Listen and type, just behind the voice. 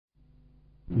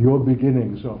Your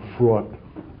beginnings are fraught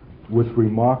with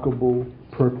remarkable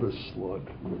purpose, Lord.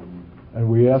 And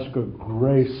we ask a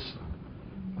grace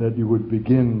that you would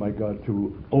begin, my God,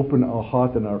 to open our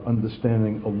heart and our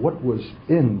understanding of what was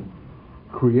in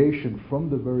creation from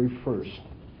the very first.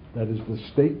 That is the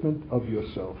statement of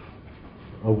yourself,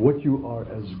 of what you are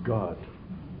as God.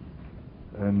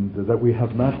 And that we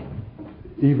have not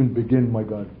even begin, my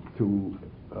God, to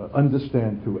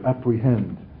understand, to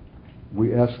apprehend.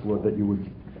 We ask, Lord, that you would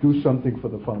do something for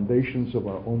the foundations of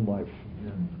our own life,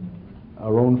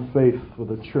 our own faith for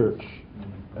the church,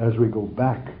 as we go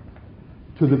back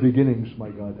to the beginnings, my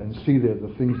God, and see there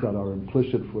the things that are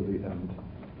implicit for the end.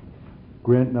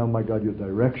 Grant now, my God, your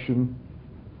direction,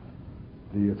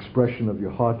 the expression of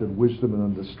your heart and wisdom and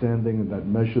understanding in that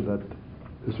measure that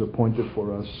is appointed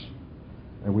for us.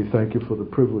 And we thank you for the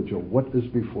privilege of what is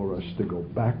before us to go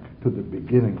back to the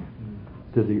beginning,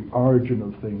 to the origin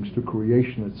of things, to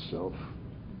creation itself.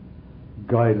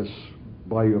 Guide us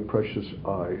by your precious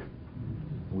eye.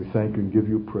 We thank you and give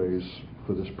you praise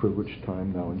for this privileged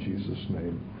time now in Jesus'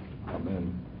 name.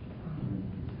 Amen.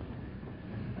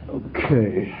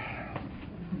 Okay.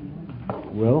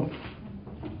 Well,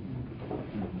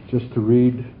 just to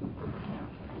read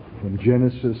from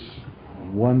Genesis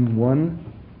 1:1,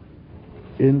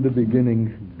 in the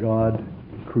beginning God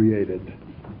created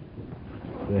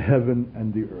the heaven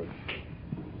and the earth.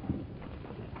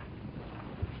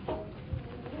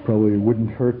 Probably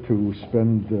wouldn't hurt to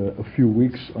spend a few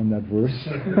weeks on that verse.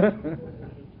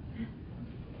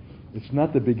 It's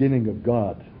not the beginning of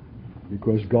God,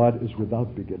 because God is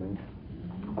without beginning.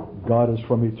 God is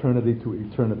from eternity to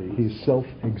eternity. He's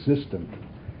self-existent.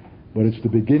 But it's the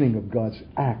beginning of God's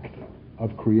act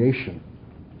of creation.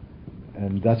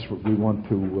 And that's what we want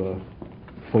to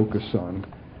focus on.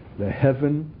 The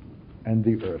heaven and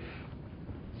the earth.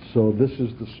 So this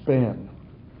is the span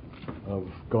of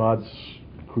God's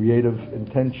creative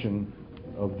intention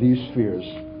of these spheres.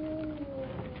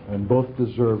 And both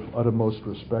deserve uttermost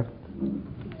respect.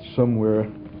 Somewhere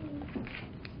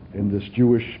in this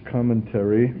Jewish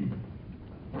commentary,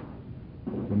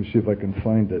 let me see if I can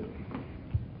find it,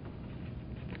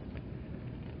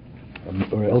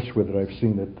 or elsewhere that I've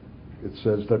seen it, it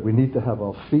says that we need to have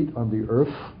our feet on the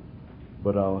earth,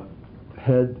 but our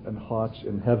head and hearts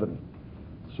in heaven.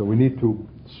 So we need to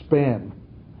span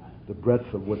the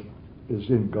breadth of what is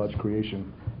in God's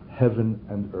creation, heaven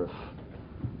and earth.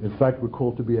 In fact, we're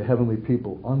called to be a heavenly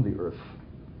people on the earth,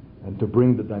 and to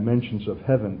bring the dimensions of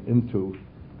heaven into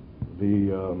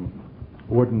the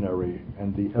ordinary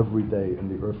and the everyday and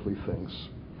the earthly things.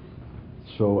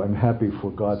 So I'm happy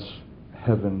for God's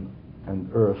heaven and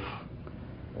earth,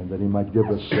 and that he might give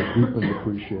us a deepened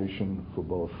appreciation for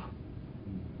both.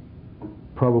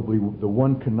 Probably the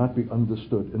one cannot be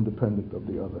understood independent of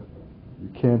the other. You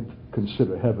can't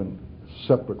consider heaven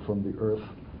separate from the earth,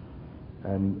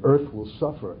 and earth will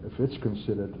suffer if it's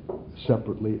considered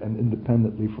separately and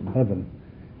independently from heaven.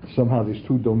 Somehow these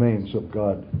two domains of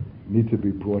God need to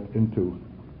be brought into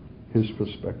his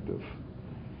perspective.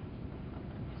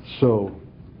 So,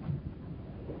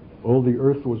 all the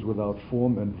earth was without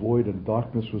form and void, and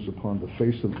darkness was upon the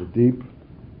face of the deep,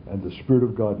 and the Spirit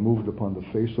of God moved upon the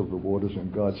face of the waters,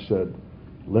 and God said,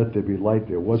 "Let there be light."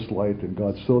 There was light, and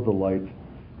God saw the light,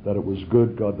 that it was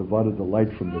good. God divided the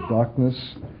light from the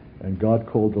darkness, and God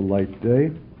called the light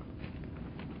day,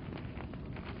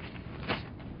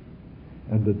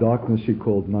 and the darkness he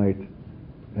called night,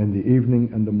 and the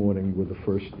evening and the morning were the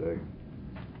first day.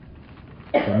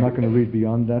 So I'm not going to read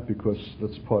beyond that, because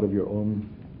that's part of your own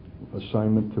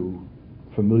assignment to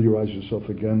familiarize yourself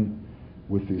again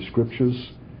with the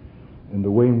scriptures and the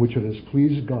way in which it has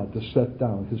pleased God to set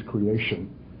down his creation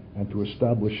and to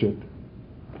establish it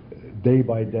day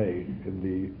by day in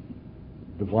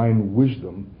the divine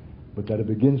wisdom, but that it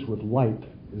begins with light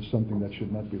is something that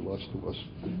should not be lost to us.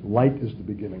 Light is the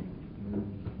beginning,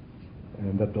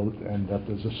 and that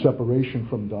there's a separation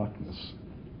from darkness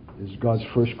is God's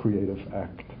first creative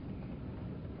act.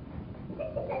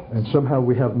 And somehow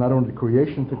we have not only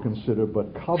creation to consider,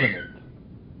 but covenant.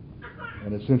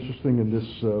 And it's interesting in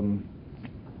this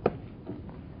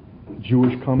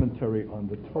Jewish commentary on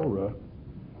the Torah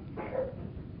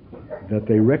that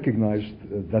they recognized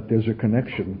that there's a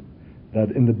connection,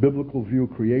 that in the biblical view,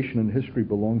 creation and history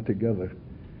belong together.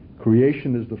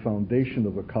 Creation is the foundation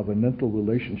of a covenantal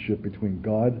relationship between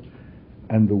God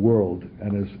and the world,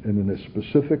 and is in a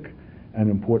specific and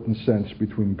important sense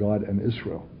between God and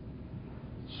Israel.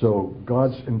 So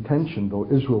God's intention, though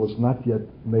Israel is not yet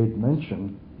made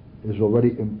mention, is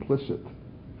already implicit,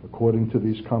 according to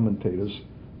these commentators,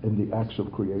 in the acts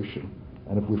of creation.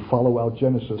 And if we follow out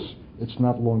Genesis, it's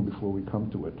not long before we come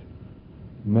to it.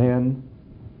 man,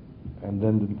 and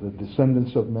then the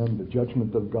descendants of men, the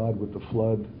judgment of God with the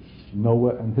flood,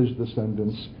 Noah and his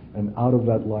descendants, and out of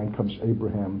that line comes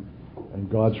Abraham, and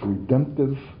God's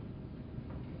redemptive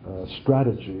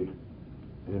strategy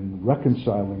in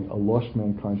reconciling a lost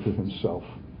mankind to himself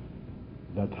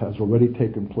that has already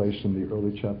taken place in the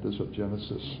early chapters of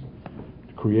Genesis,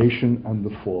 creation and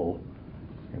the fall,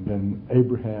 and then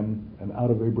Abraham, and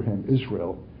out of Abraham,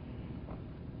 Israel,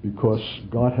 because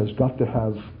God has got to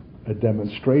have a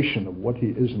demonstration of what he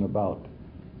is and about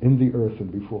in the earth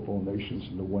and before all nations,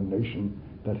 in the one nation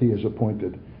that he has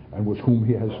appointed and with whom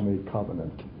he has made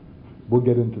covenant. We'll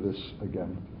get into this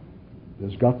again.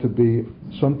 There's got to be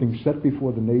something set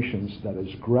before the nations that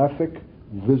is graphic,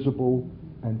 visible,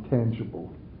 and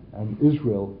tangible. And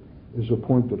Israel is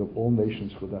appointed of all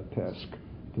nations for that task,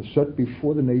 to set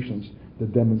before the nations the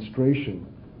demonstration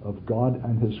of God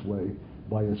and his way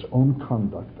by its own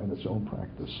conduct and its own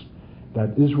practice.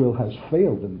 That Israel has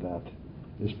failed in that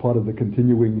is part of the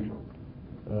continuing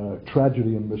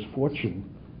tragedy and misfortune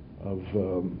of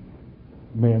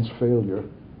man's failure,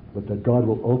 but that God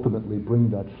will ultimately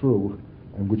bring that through,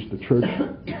 and which the church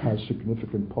has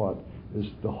significant part, is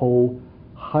the whole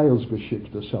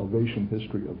Heilsgeschichte, the salvation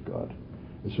history of God.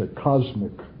 It's a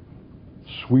cosmic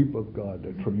sweep of God,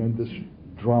 a tremendous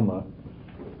drama,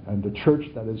 and the church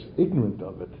that is ignorant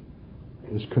of it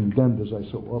is condemned, as I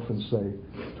so often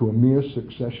say, to a mere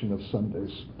succession of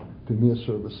Sundays, to mere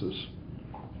services.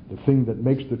 The thing that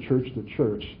makes the church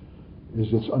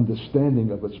is its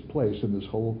understanding of its place in this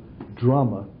whole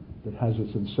drama that has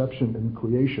its inception in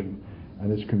creation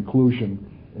and its conclusion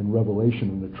in Revelation,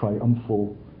 in the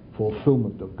triumphal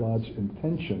fulfillment of God's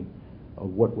intention of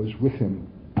what was with him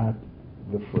at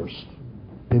the first.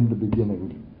 In the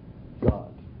beginning, God.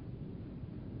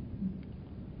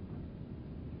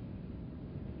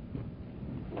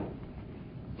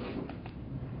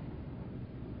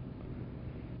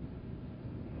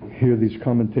 Here these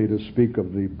commentators speak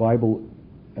of the Bible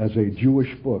as a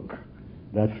Jewish book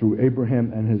that through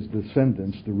Abraham and his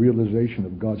descendants the realization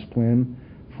of God's plan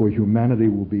for humanity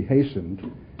will be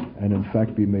hastened and in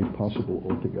fact be made possible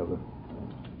altogether.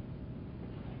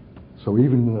 So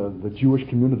even the Jewish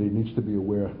community needs to be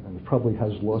aware, and it probably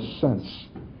has lost sense,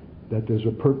 that there's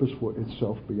a purpose for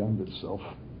itself beyond itself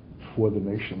for the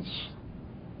nations,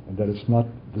 and that it's not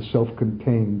the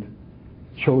self-contained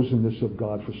chosenness of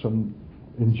God for some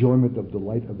enjoyment of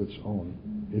delight of its own.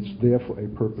 It's there for a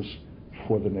purpose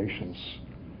for the nations.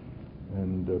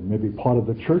 And maybe part of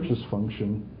the church's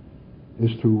function is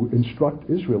to instruct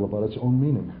Israel about its own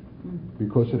meaning,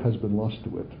 because it has been lost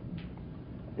to it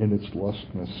in its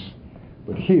lostness.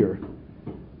 But here,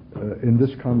 in this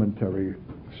commentary,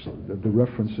 the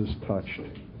reference is touched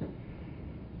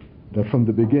that from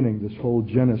the beginning, this whole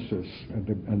Genesis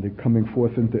and the coming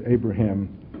forth into Abraham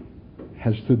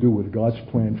has to do with God's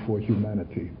plan for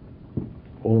humanity,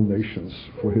 all nations,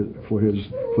 for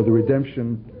the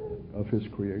redemption of his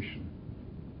creation.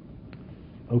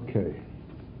 Okay.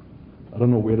 I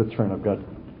don't know where to turn. I've got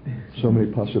so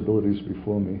many possibilities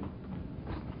before me.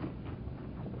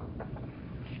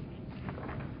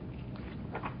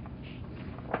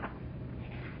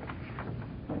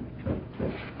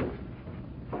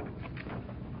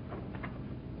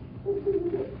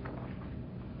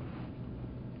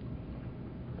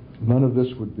 None of this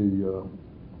would be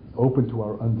open to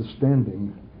our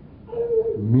understanding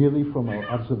merely from our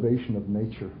observation of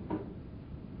nature.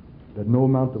 That no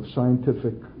amount of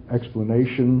scientific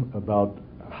explanation about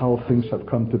how things have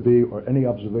come to be or any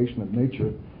observation of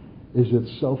nature is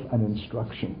itself an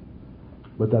instruction,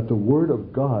 but that the Word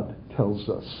of God tells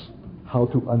us how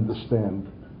to understand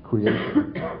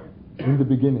creation. In the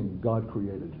beginning, God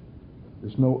created.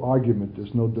 There's no argument,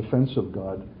 there's no defense of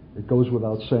God. It goes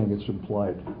without saying, it's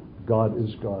implied. God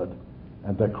is God,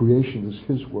 and that creation is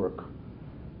his work,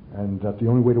 and that the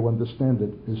only way to understand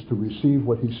it is to receive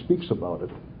what he speaks about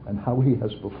it and how he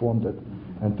has performed it,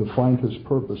 and to find his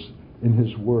purpose in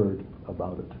his word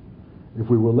about it. If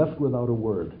we were left without a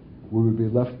word, we would be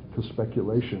left to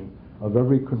speculation of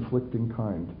every conflicting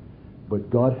kind. But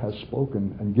God has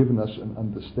spoken and given us an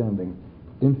understanding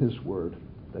in his word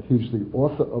that he's the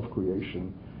author of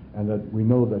creation, and that we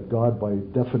know that God, by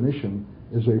definition,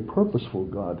 is a purposeful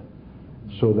God,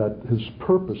 so that his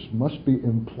purpose must be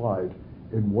implied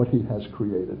in what he has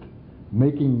created,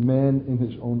 making man in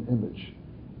his own image,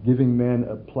 giving man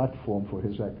a platform for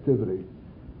his activity,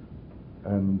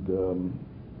 and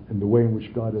in the way in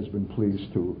which God has been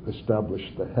pleased to establish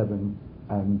the heaven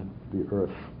and the earth.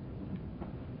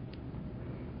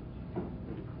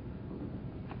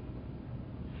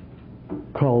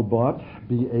 Karl Barth,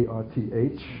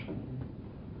 B-A-R-T-H,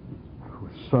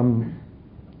 some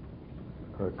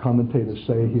commentators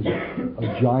say he's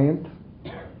a giant,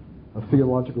 a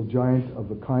theological giant of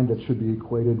the kind that should be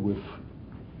equated with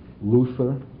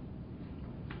Luther,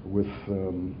 with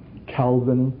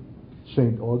Calvin,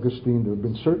 St. Augustine. There have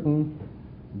been certain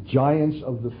giants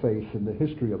of the faith in the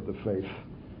history of the faith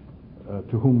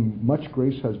to whom much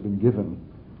grace has been given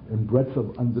in breadth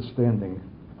of understanding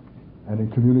and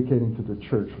in communicating to the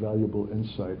church valuable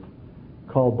insight.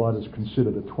 Karl Barth is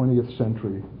considered a 20th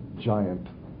century giant,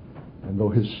 and though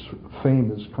his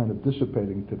fame is kind of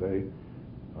dissipating today,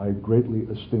 I greatly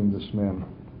esteem this man.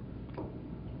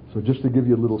 So just to give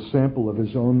you a little sample of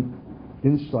his own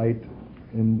insight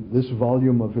in this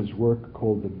volume of his work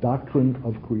called The Doctrine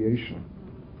of Creation.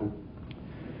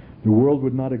 The world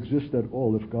would not exist at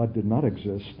all if God did not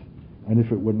exist, and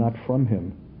if it were not from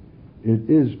him. It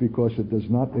is because it does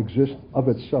not exist of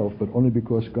itself, but only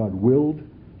because God willed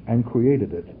and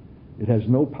created it. It has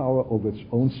no power over its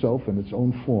own self and its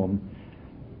own form,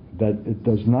 that it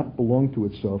does not belong to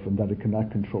itself and that it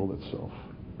cannot control itself.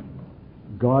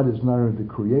 God is not only the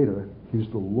creator, he's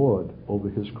the Lord over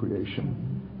his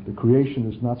creation. The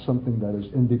creation is not something that is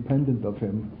independent of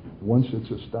him once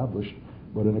it's established,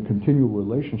 but in a continual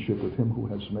relationship with him who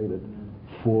has made it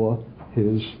for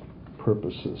his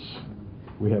purposes.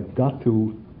 We have got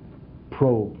to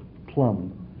probe,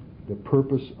 plumb the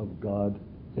purpose of God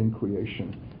in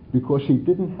creation, because he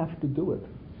didn't have to do it.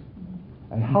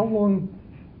 And how long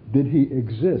did he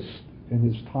exist in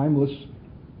his timeless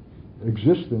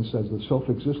existence as the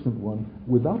self-existent one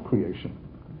without creation?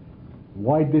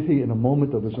 Why did he, in a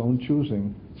moment of his own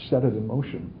choosing, set it in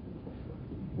motion?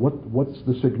 What's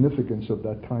the significance of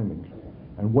that timing?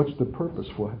 And what's the purpose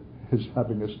for his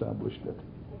having established it?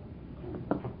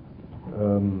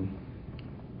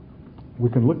 We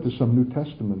can look to some New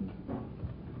Testament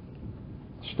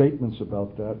statements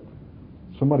about that.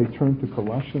 Somebody turn to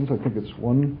Colossians, I think it's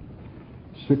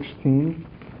 1:16.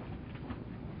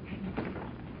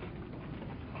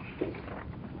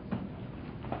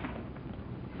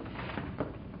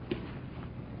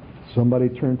 Somebody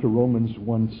turn to Romans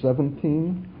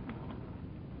 1:17.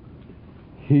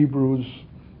 Hebrews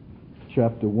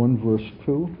chapter 1 verse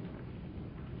 2.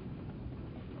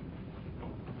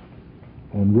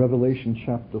 And Revelation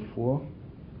chapter 4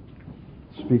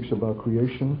 speaks about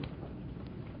creation.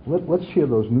 Let's hear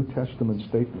those New Testament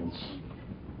statements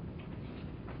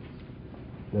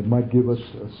that might give us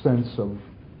a sense of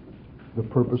the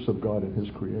purpose of God in his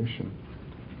creation.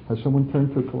 Has someone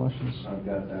turned to Colossians? I've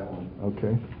got that one.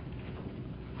 Okay.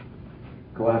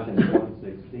 Colossians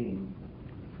 1:16.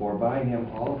 For by him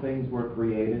all things were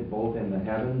created, both in the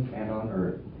heavens and on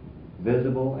earth,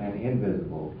 visible and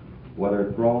invisible,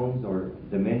 whether thrones or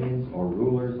dominions or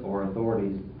rulers or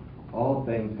authorities, all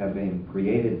things have been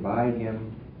created by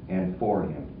him and for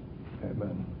him.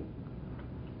 Amen.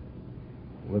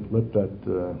 Let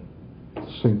that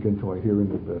sink into our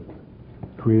hearing a bit.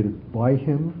 Created by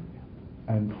him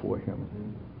and for him.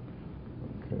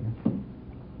 Okay.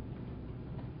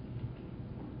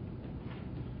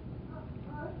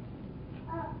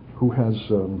 Who has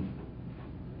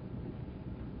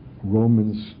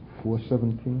Romans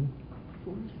 4:17?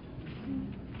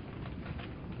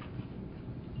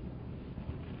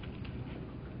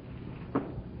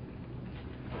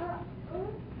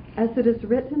 As it is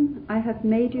written, I have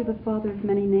made you the father of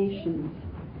many nations,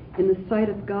 in the sight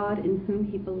of God in whom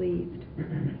he believed.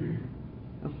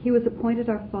 He was appointed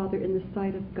our father in the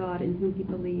sight of God in whom he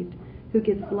believed, who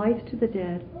gives life to the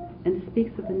dead and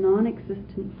speaks of the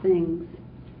non-existent things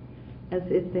as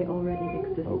if they already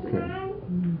existed. Okay.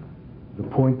 The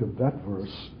point of that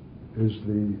verse is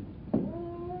the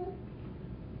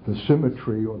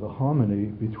symmetry or the harmony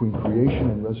between creation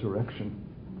and resurrection.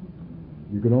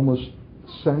 You can almost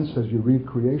sense as you read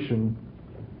creation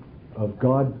of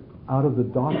God out of the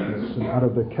darkness and out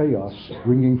of the chaos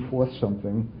bringing forth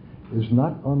something is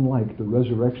not unlike the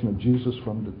resurrection of Jesus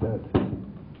from the dead.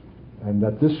 And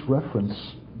that this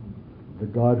reference, the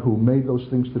God who made those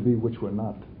things to be which were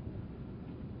not,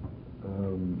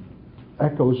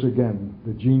 echoes again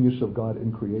the genius of God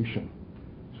in creation,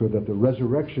 so that the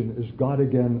resurrection is God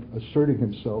again asserting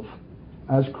himself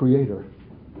as creator.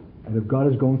 And if God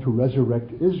is going to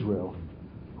resurrect Israel,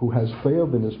 who has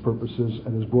failed in his purposes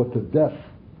and is brought to death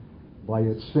by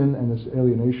its sin and its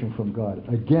alienation from God,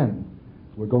 again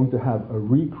we're going to have a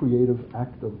recreative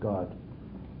act of God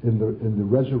in the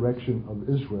resurrection of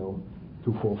Israel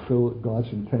to fulfill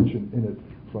God's intention in it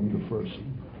from the first.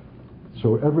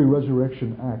 So every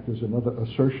resurrection act is another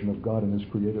assertion of God and his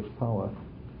creative power.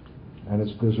 And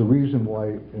there's a reason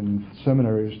why in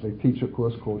seminaries they teach a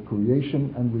course called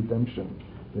Creation and Redemption.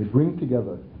 They bring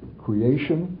together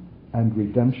creation and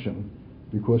redemption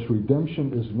because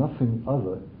redemption is nothing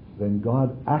other than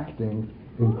God acting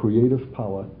in creative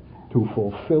power to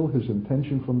fulfill his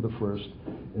intention from the first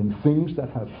in things that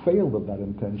have failed of that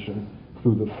intention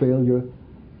through the failure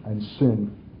and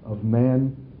sin of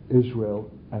man, Israel,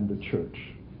 and the church.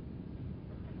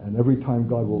 And every time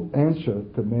God will answer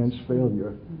to man's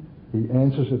failure, he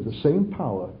answers it the same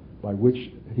power by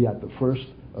which he at the first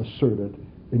asserted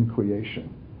in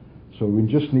creation. So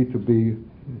we just need to be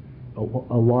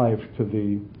alive to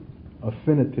the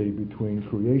affinity between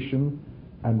creation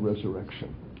and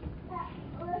resurrection.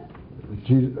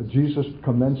 Jesus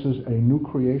commences a new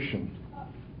creation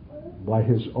by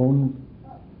his own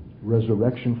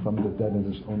resurrection from the dead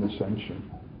and his own ascension,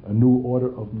 a new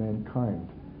order of mankind.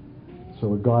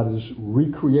 So God is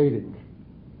recreating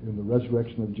in the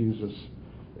resurrection of Jesus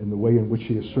in the way in which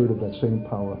he asserted that same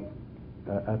power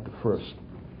at the first.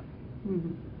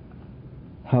 Mm-hmm.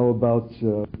 How about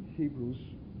Hebrews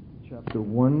chapter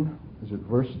 1, is it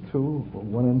verse 2 or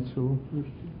 1 and 2?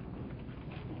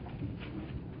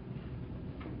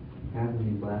 Hath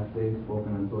in these last days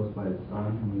spoken unto us by his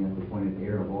Son, whom he hath appointed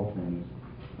heir of all things,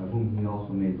 by whom he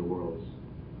also made the worlds.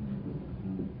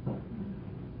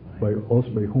 By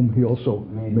whom he also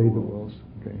made the worlds.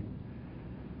 Okay.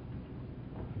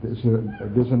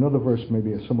 There's another verse,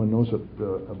 maybe someone knows it,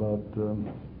 about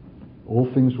all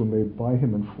things were made by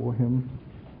him and for him.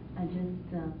 I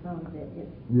just thought of it.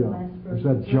 It's Yeah. the last verse. Is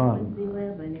that John? Romans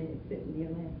 11, and it fit in your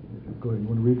last. Go ahead. You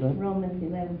want to read that? Romans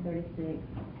 11:36.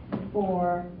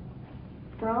 For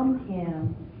from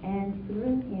him and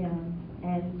through him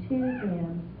and to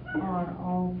him are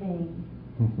all things.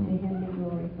 Mm-hmm. To him be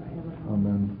glory forever.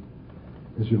 Amen.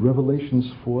 Is it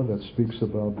Revelations 4 that speaks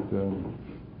about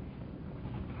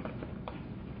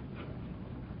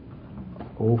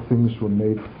all things were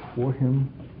made for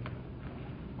him,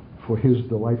 for his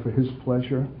delight, for his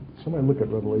pleasure? Somebody look at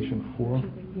Revelation 4.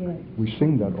 Yes. We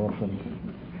sing that often.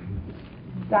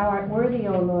 Thou art worthy,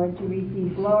 O Lord, to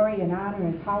receive glory and honor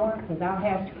and power, for thou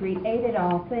hast created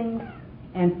all things,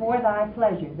 and for thy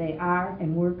pleasure they are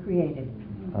and were created.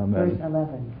 Amen. Verse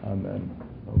 11. Amen.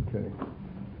 Okay.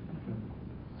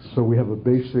 So we have a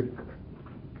basic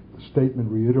statement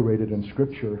reiterated in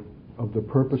Scripture of the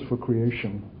purpose for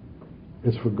creation.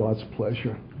 It's for God's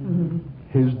pleasure, mm-hmm.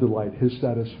 his delight, his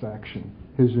satisfaction,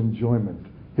 his enjoyment,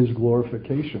 his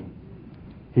glorification.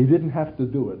 He didn't have to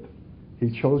do it.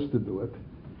 He chose to do it.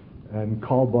 And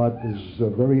Kalbat is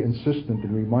very insistent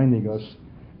in reminding us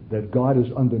that God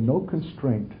is under no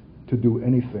constraint to do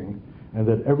anything, and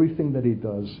that everything that he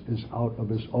does is out of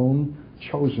his own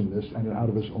chosenness and out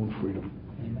of his own freedom.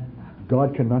 Amen.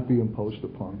 God cannot be imposed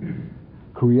upon.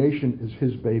 Creation is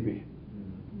his baby.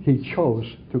 He chose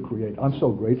to create. I'm so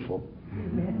grateful.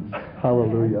 Amen.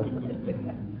 Hallelujah.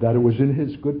 That it was in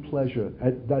his good pleasure,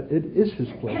 that it is his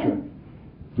pleasure,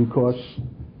 because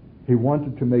he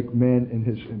wanted to make man in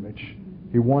his image.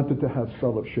 He wanted to have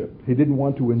fellowship. He didn't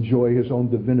want to enjoy his own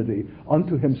divinity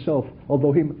unto himself,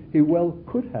 although he well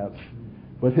could have.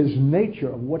 But his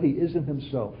nature of what he is in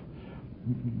himself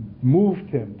moved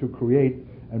him to create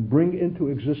and bring into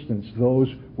existence those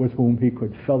with whom he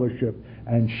could fellowship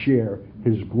and share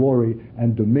his glory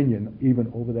and dominion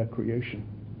even over that creation.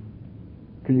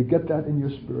 Can you get that in your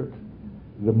spirit?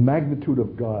 The magnitude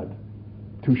of God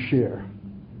to share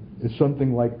is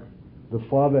something like the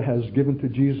Father has given to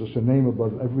Jesus a name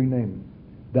above every name,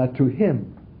 that to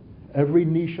him every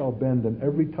knee shall bend and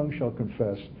every tongue shall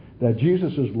confess that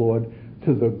Jesus is Lord,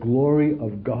 to the glory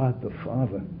of God the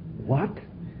Father. What?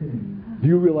 Do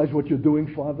you realize what you're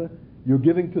doing, Father? You're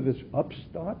giving to this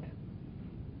upstart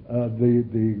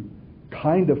the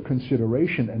kind of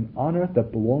consideration and honor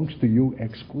that belongs to you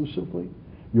exclusively.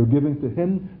 You're giving to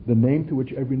him the name to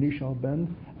which every knee shall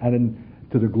bend, and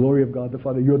to the glory of God the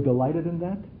Father. You're delighted in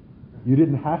that? You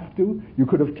didn't have to. You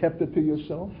could have kept it to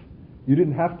yourself. You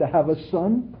didn't have to have a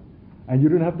son, and you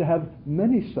didn't have to have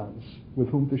many sons with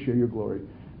whom to share your glory.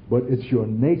 But it's your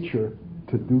nature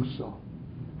to do so.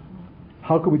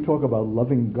 How can we talk about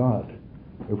loving God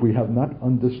if we have not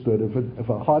understood, if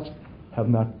our hearts have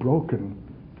not broken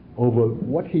over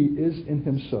what he is in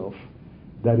himself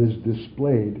that is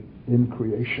displayed in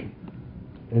creation?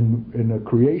 In a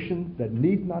creation that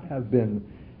need not have been,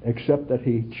 except that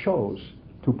he chose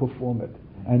to perform it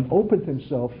and opened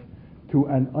himself to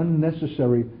an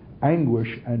unnecessary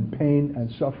anguish and pain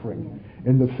and suffering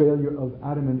in the failure of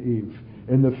Adam and Eve,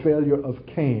 in the failure of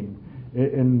Cain,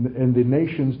 in the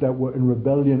nations that were in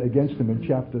rebellion against him in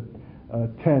chapter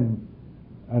 10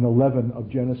 and 11 of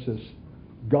Genesis.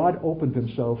 God opened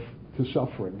himself to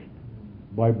suffering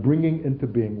by bringing into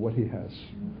being what he has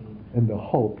in the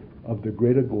hope of the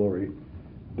greater glory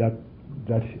that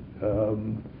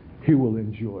he will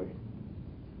enjoy.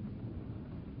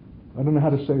 I don't know how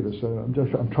to say this.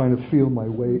 I'm trying to feel my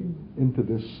way into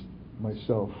this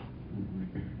myself.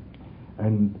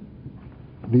 And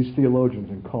these theologians,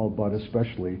 and Karl Barth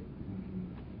especially,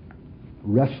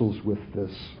 wrestles with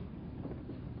this.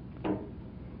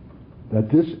 That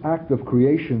this act of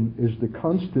creation is the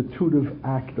constitutive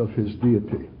act of his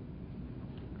deity.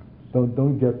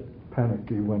 Don't get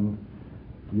panicky when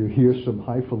you hear some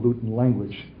highfalutin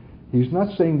language. He's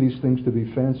not saying these things to be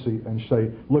fancy and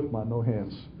say, look, man, no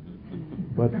hands.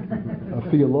 But a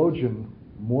theologian,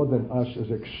 more than us, is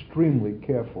extremely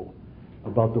careful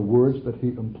about the words that he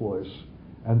employs.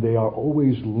 And they are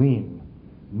always lean,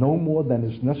 no more than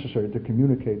is necessary to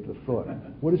communicate the thought.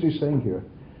 What is he saying here?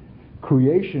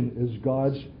 Creation is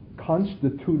God's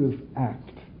constitutive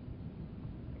act.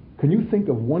 Can you think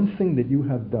of one thing that you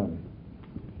have done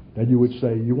that you would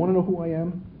say, you want to know who I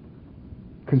am?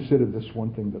 Consider this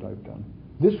one thing that I've done.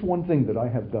 This one thing that I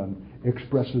have done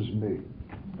expresses me.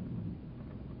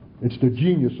 It's the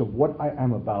genius of what I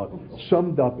am about,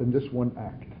 summed up in this one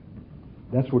act.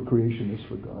 That's what creation is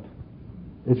for God.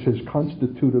 It's his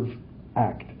constitutive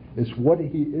act. It's what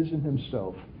he is in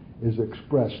himself is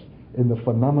expressed in the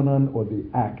phenomenon or the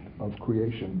act of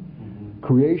creation.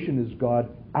 Creation is God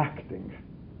acting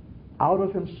out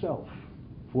of himself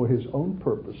for his own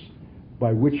purpose,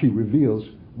 by which he reveals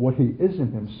what he is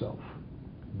in himself: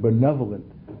 benevolent,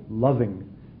 loving,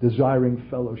 desiring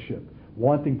fellowship,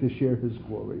 wanting to share his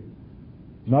glory,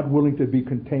 not willing to be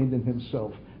contained in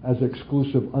himself as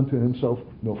exclusive unto himself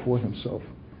nor for himself.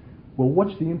 Well,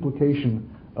 what's the implication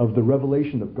of the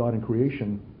revelation of God in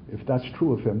creation, if that's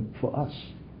true of him, for us,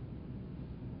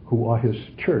 who are his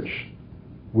church,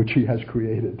 which he has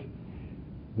created?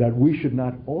 That we should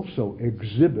not also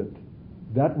exhibit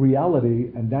that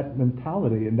reality and that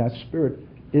mentality and that spirit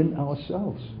in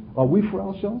ourselves. Are we for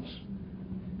ourselves?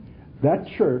 That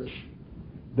church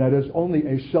that is only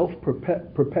a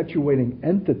self-perpetuating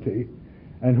entity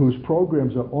and whose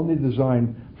programs are only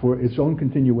designed for its own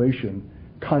continuation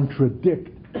contradict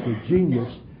the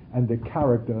genius and the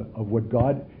character of what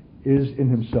God is in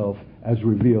himself as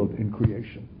revealed in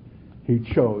creation. He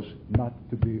chose not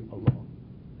to be alone.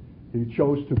 He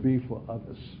chose to be for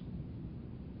others.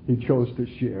 He chose to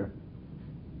share.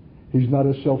 He's not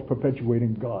a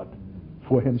self-perpetuating God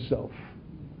for himself.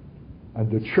 And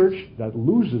the church that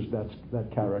loses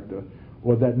that character,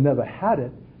 or that never had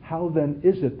it, how then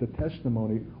is it the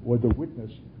testimony or the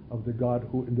witness of the God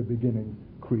who in the beginning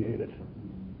created?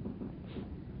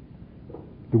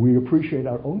 Do we appreciate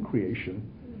our own creation?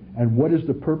 And what is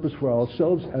the purpose for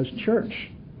ourselves as church?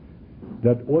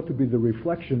 That ought to be the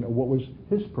reflection of what was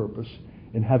his purpose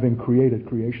in having created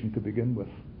creation to begin with.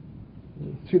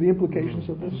 See the implications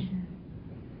of this?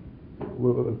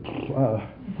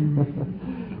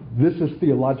 This is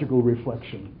theological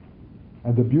reflection.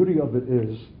 And the beauty of it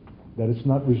is that it's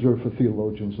not reserved for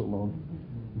theologians alone.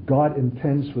 God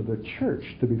intends for the church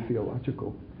to be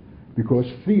theological, because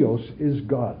theos is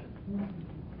God.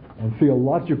 And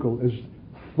theological is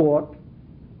thought,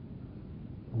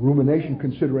 rumination,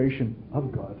 consideration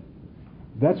of God.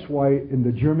 That's why in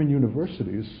the German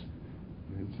universities,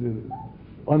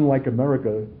 unlike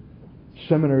America,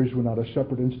 seminaries were not a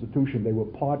separate institution. They were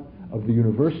part of the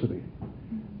university.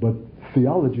 But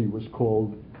theology was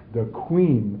called the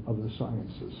queen of the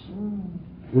sciences.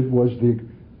 It was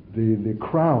the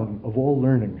crown of all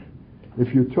learning.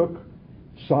 If you took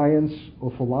science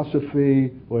or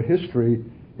philosophy or history,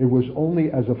 it was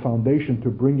only as a foundation to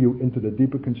bring you into the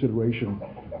deeper consideration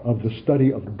of the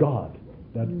study of God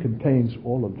that contains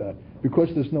all of that. Because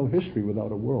there's no history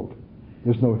without a world.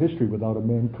 There's no history without a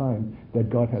mankind that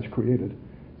God has created.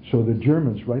 So the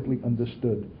Germans rightly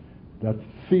understood that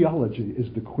theology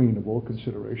is the queen of all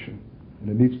consideration. And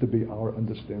it needs to be our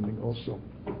understanding also.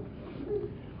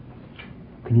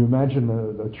 Can you imagine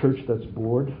a church that's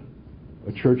bored?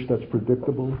 A church that's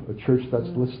predictable? A church that's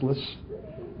listless?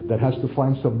 That has to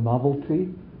find some novelty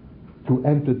to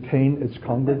entertain its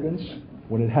congregants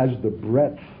when it has the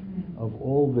breadth of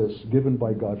all this given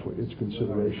by God for its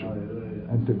consideration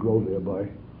and to grow thereby.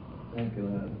 Thank you,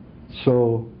 Lord.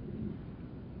 So,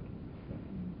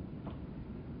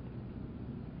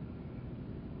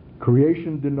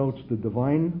 creation denotes the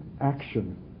divine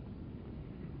action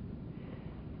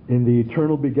in the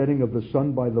eternal begetting of the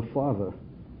Son by the Father,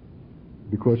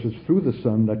 because it's through the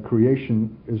Son that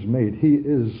creation is made. He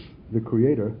is the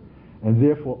Creator, and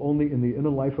therefore only in the inner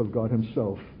life of God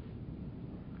himself.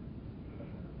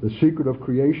 The secret of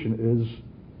creation is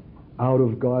out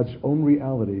of God's own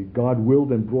reality. God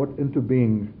willed and brought into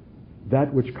being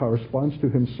that which corresponds to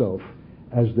himself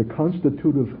as the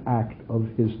constitutive act of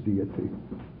his deity.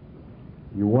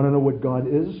 You want to know what God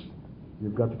is?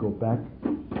 You've got to go back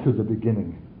to the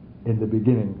beginning. In the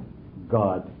beginning,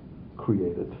 God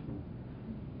created.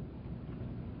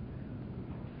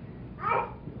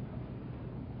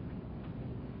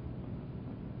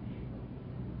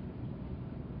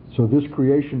 So this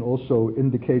creation also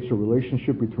indicates a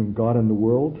relationship between God and the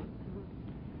world,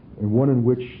 and one in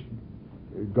which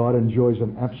God enjoys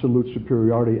an absolute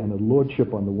superiority and a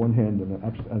lordship on the one hand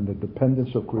and the dependence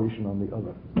of creation on the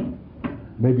other.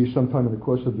 Maybe sometime in the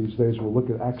course of these days we'll look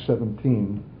at Acts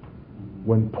 17,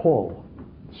 when Paul,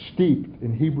 steeped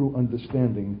in Hebrew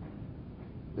understanding,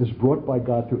 is brought by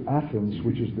God to Athens,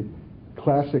 which is the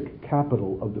classic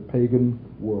capital of the pagan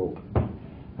world,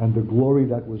 and the glory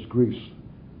that was Greece,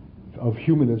 of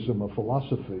humanism, of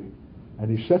philosophy.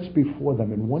 And he sets before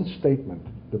them in one statement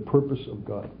the purpose of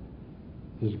God.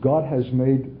 He says, God has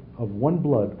made of one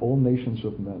blood all nations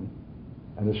of men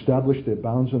and established their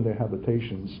bounds and their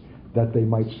habitations that they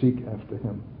might seek after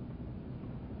him.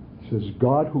 He says,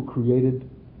 God who created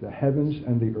the heavens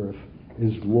and the earth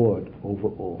is Lord over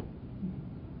all.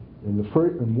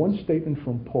 In one statement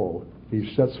from Paul,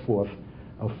 he sets forth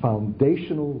a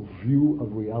foundational view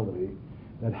of reality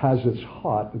that has its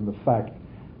heart in the fact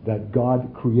that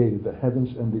God created the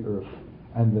heavens and the earth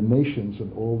and the nations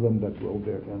and all them that dwell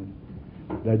therein.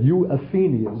 That you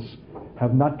Athenians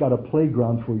have not got a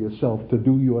playground for yourself to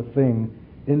do your thing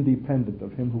independent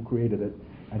of him who created it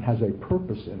and has a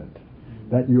purpose in it.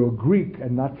 That you're Greek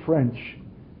and not French,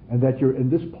 and that you're in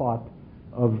this part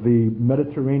of the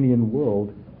Mediterranean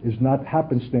world is not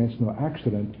happenstance nor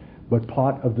accident, but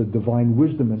part of the divine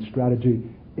wisdom and strategy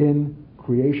in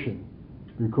creation.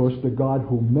 Because the God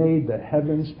who made the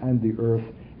heavens and the earth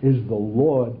is the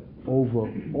Lord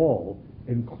over all,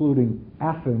 including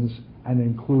Athens and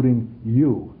including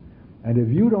you. And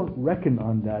if you don't reckon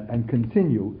on that and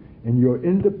continue in your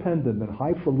independent and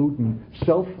highfalutin,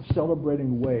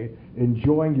 self-celebrating way,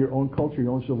 enjoying your own culture,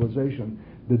 your own civilization,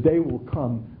 the day will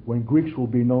come when Greeks will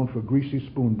be known for greasy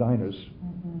spoon diners.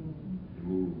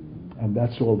 And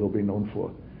that's all they'll be known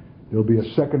for. There'll be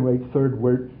a second-rate,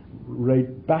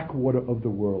 third-rate backwater of the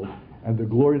world, and the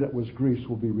glory that was Greece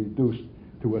will be reduced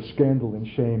to a scandal and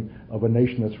shame of a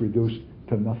nation that's reduced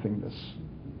to nothingness,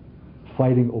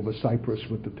 fighting over Cyprus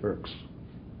with the Turks.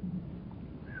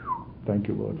 Thank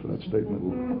you, Lord, for that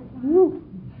statement.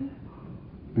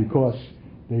 Because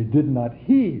they did not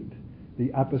heed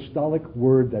the apostolic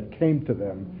word that came to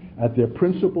them at their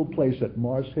principal place at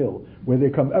Mars Hill, where they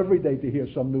come every day to hear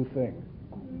some new thing.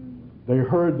 They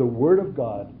heard the word of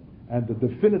God and the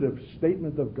definitive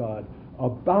statement of God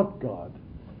about God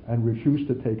and refused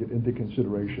to take it into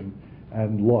consideration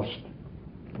and lost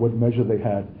what measure they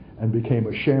had and became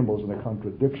a shambles and a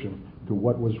contradiction to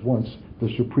what was once the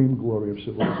supreme glory of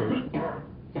civilization.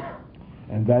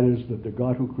 And that is that the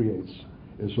God who creates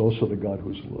is also the God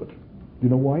who's Lord. Do you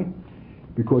know why?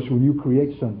 Because when you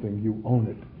create something, you own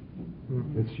it.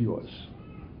 It's yours.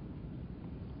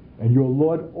 And you're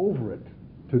Lord over it,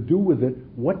 to do with it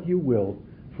what you will,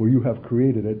 for you have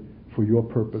created it for your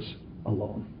purpose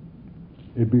alone.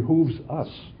 It behooves us,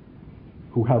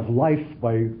 who have life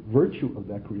by virtue of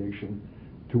that creation,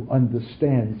 to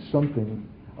understand something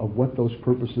of what those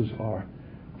purposes are.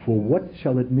 For what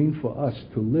shall it mean for us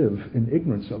to live in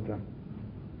ignorance of them?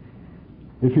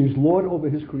 If he's Lord over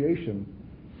his creation,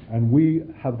 and we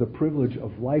have the privilege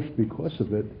of life because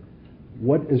of it,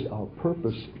 what is our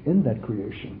purpose in that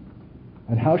creation?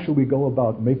 And how shall we go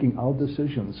about making our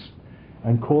decisions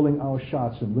and calling our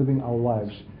shots and living our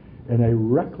lives in a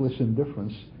reckless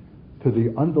indifference to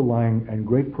the underlying and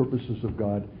great purposes of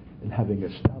God in having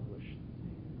established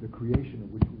the creation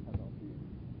of which we have our being?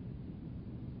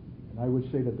 And I would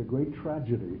say that the great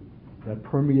tragedy that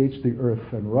permeates the earth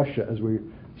and Russia, as we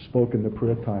spoke in the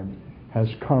prayer time, has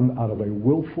come out of a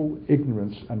willful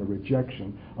ignorance and a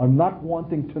rejection of not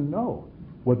wanting to know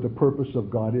what the purpose of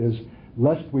God is,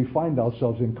 lest we find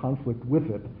ourselves in conflict with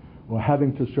it or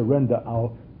having to surrender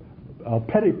our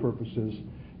petty purposes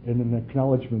in an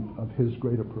acknowledgement of his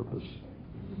greater purpose.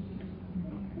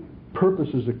 Purpose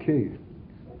is a key.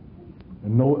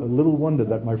 And little wonder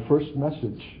that my first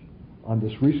message on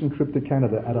this recent trip to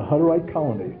Canada at a Hutterite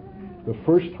colony, the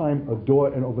first time a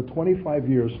door in over 25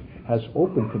 years has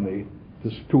opened to me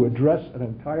to address an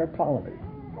entire colony,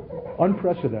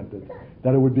 unprecedented,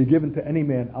 that it would be given to any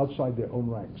man outside their own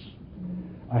ranks.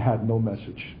 I had no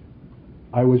message.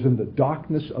 I was in the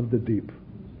darkness of the deep.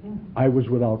 I was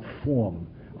without form.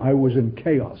 I was in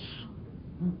chaos.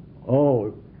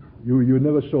 Oh, you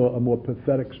never saw a more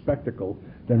pathetic spectacle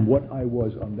than what I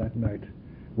was on that night.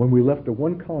 When we left the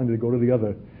one colony to go to the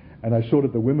other, and I saw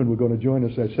that the women were going to join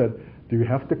us, I said, "Do you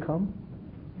have to come?"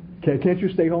 Can't you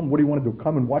stay home? What do you want to do?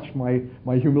 Come and watch my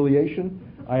humiliation?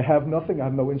 I have nothing. I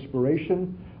have no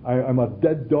inspiration. I'm a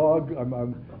dead dog.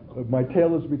 My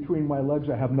tail is between my legs.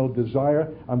 I have no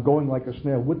desire. I'm going like a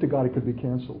snail. Would to God it could be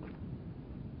canceled.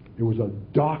 It was a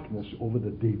darkness over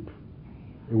the deep.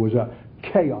 It was a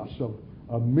chaos of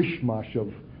a mishmash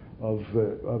of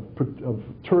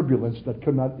turbulence that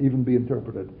could not even be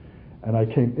interpreted. And I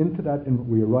came into that, and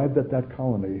we arrived at that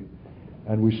colony,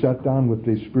 and we sat down with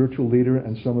the spiritual leader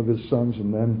and some of his sons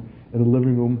and men in the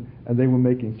living room, and they were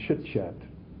making chit-chat.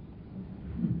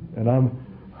 And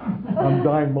I'm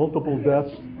dying multiple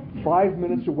deaths, 5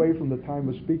 minutes away from the time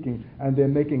of speaking, and they're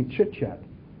making chit-chat.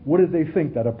 What did they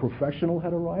think? That a professional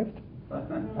had arrived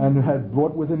and had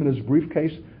brought with him in his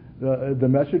briefcase the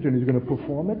message, and he's going to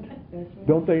perform it?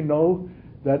 Don't they know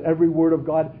that every word of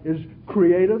God is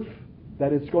creative?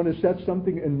 That it's going to set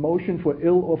something in motion for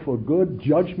ill or for good,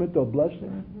 judgment or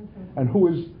blessing? And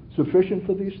who is sufficient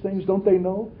for these things? Don't they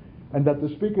know? And that the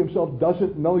speaker himself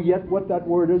doesn't know yet what that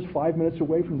word is 5 minutes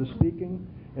away from the speaking,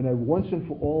 in a once and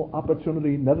for all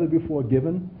opportunity never before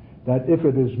given, that if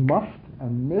it is muffed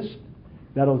and missed,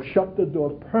 that'll shut the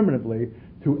door permanently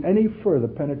to any further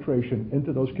penetration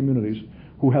into those communities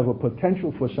who have a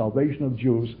potential for salvation of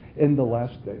Jews in the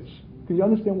last days. Can you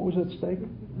understand what was at stake?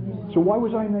 So why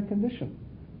was I in that condition?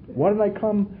 Why did I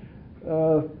come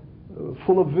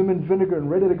full of vim and vinegar and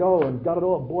ready to go and got it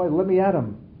all? Boy, let me at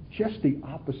him. Just the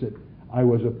opposite. I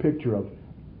was a picture of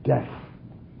death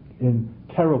in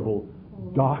terrible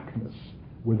darkness,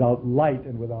 without light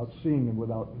and without seeing and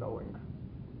without knowing.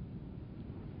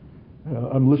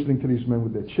 I'm listening to these men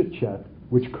with their chit-chat,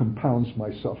 which compounds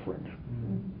my suffering.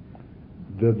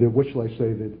 What shall I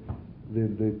say?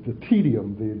 The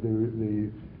tedium,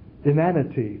 the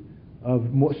inanity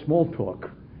of more small talk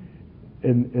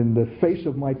in the face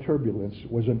of my turbulence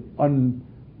was an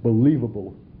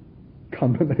unbelievable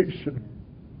combination.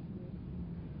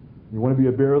 You want to be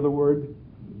a bearer of the word?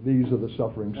 These are the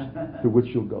sufferings to which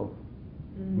you'll go.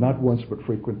 Not once, but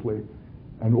frequently.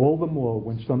 And all the more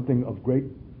when something of great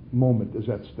moment is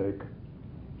at stake.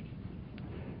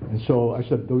 And so I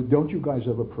said, don't you guys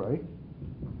ever pray?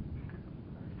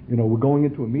 You know, we're going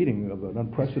into a meeting of an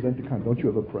unprecedented kind. Don't you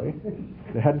ever pray?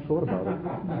 They hadn't thought about it.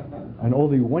 And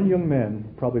only one young man,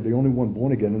 probably the only one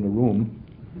born again in the room,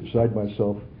 beside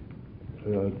myself,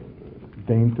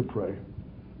 deigned to pray.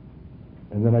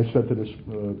 And then I said to this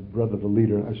brother, the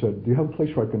leader, I said, do you have a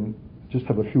place where I can just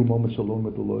have a few moments alone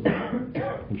with the Lord?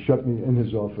 He shut me in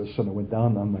his office, and I went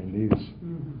down on my knees.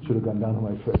 Should have gone down on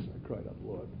my face. I cried out,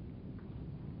 Lord,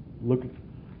 look at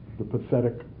the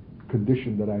pathetic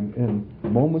condition that I'm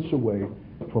in, moments away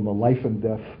from a life and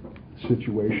death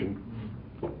situation,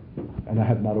 and I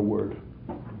have not a word.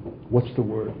 What's the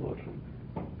word, Lord?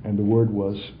 And the word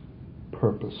was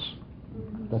purpose.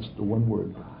 That's the one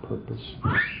word, purpose.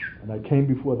 And I came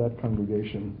before that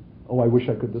congregation. Oh, I wish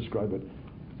I could describe it.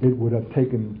 It would have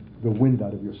taken the wind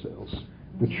out of your sails.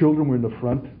 The children were in the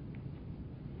front.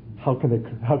 How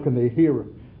can they hear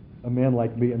a man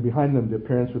like me? And behind them, their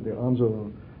parents with their arms over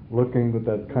them, looking with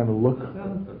that kind of look.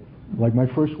 Like my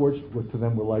first words to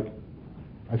them were like,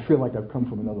 I feel like I've come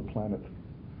from another planet.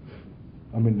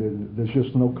 I mean, there's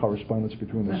just no correspondence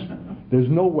between us. There's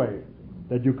no way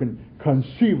that you can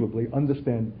conceivably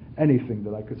understand anything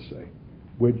that I could say.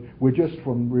 We're just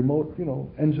from remote,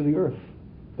 ends of the earth.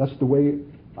 That's the way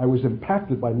I was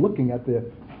impacted by looking at their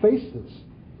faces.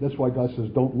 That's why God says,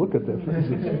 don't look at their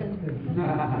faces.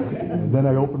 And then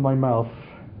I opened my mouth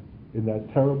in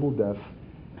that terrible death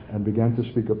and began to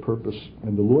speak a purpose.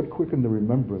 And the Lord quickened the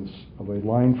remembrance of a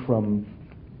line from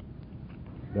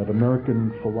that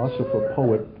American philosopher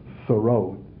poet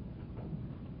Thoreau.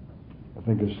 I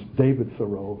think it's David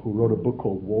Thoreau, who wrote a book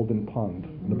called Walden Pond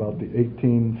in about the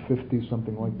 1850s,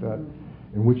 something like that,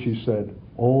 in which he said,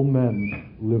 all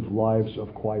men live lives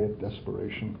of quiet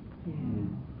desperation.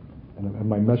 And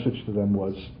my message to them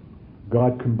was,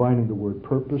 God combining the word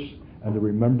purpose and the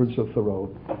remembrance of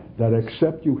Thoreau, that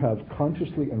except you have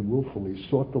consciously and willfully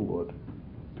sought the Lord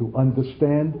to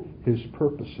understand his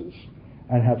purposes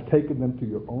and have taken them to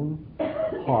your own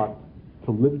heart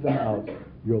to live them out,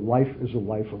 your life is a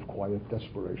life of quiet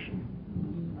desperation.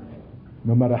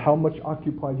 No matter how much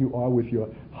occupied you are with your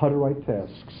Hutterite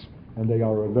tasks, and they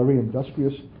are a very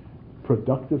industrious,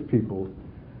 productive people,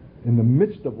 in the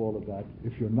midst of all of that,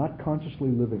 if you're not consciously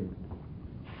living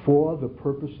for the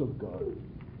purpose of God,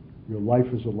 your life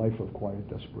is a life of quiet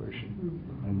desperation.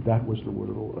 And that was the word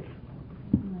of the Lord.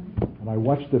 And I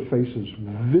watched their faces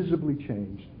visibly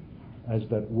change as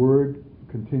that word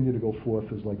continued to go forth,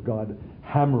 as like God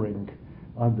hammering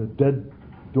on the dead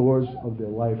doors of their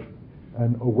life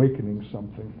and awakening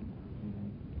something.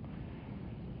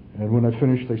 And when I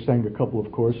finished, they sang a couple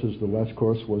of choruses. The last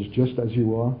chorus was "Just as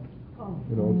You Are."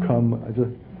 You know, come.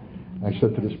 I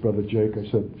said to this brother Jake, I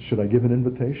said, should I give an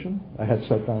invitation? I had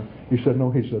sat down. He said,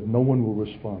 no. He said, no one will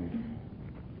respond.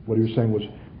 What he was saying was,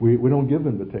 we don't give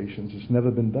invitations. It's never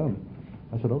been done.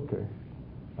 I said, okay.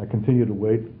 I continued to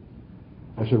wait.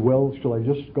 I said, well, shall I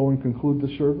just go and conclude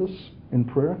the service in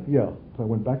prayer? Yeah. So I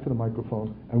went back to the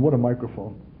microphone, and what a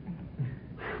microphone.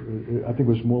 I think it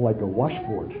was more like a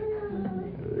washboard.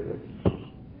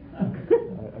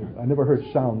 I never heard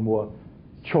sound more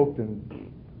choked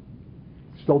and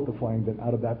stultifying than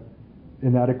out of that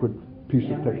inadequate piece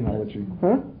of technology.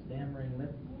 Huh? Stammering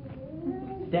lips.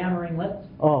 Stammering lips.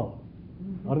 Oh,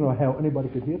 I don't know how anybody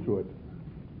could hear through it.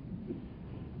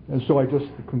 And so I just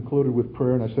concluded with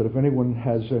prayer, and I said, if anyone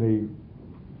has any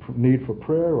need for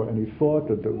prayer or any thought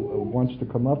that wants to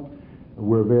come up,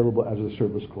 we're available as the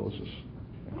service closes.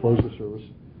 I closed the service,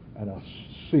 and a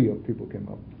sea of people came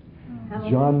up.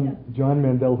 John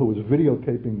Mandel, who was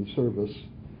videotaping the service,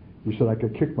 he said I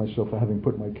could kick myself for having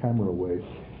put my camera away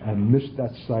and missed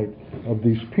that sight of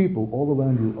these people all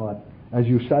around you, Art, as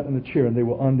you sat in a chair and they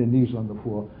were on their knees on the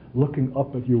floor, looking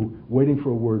up at you, waiting for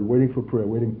a word, waiting for prayer,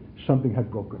 waiting. Something had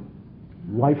broken.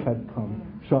 Life had come.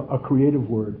 So a creative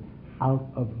word out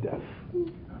of death.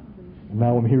 And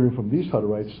now I'm hearing from these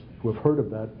Hutterites who have heard of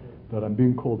that I'm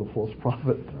being called a false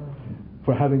prophet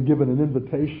for having given an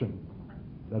invitation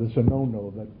that it's a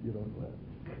no-no, that you don't.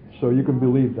 So you can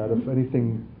believe that if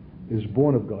anything is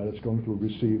born of God, it's going to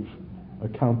receive a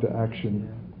counteraction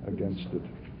against it.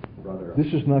 Brother. This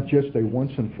is not just a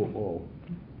once and for all.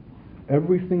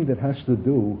 Everything that has to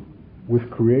do with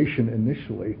creation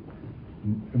initially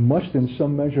must in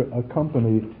some measure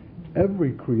accompany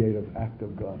every creative act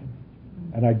of God.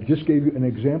 And I just gave you an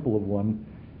example of one.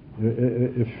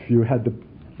 If you had the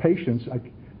patience,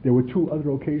 there were two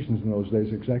other occasions in those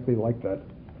days exactly like that.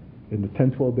 In the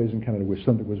 10, 12 days in Canada where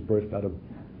something was birthed out of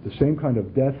the same kind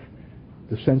of death,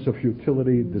 the sense of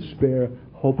futility, despair,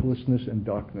 hopelessness, and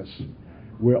darkness.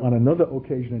 Where on another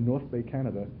occasion in North Bay,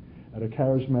 Canada, at a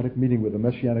charismatic meeting where the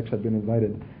Messianics had been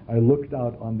invited, I looked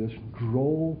out on this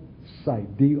droll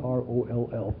sight,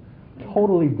 D-R-O-L-L,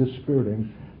 totally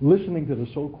dispiriting, listening to the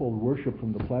so-called worship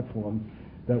from the platform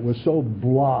that was so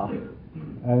blah,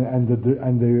 and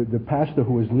the pastor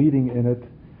who was leading in it,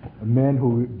 a man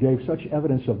who gave such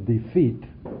evidence of defeat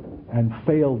and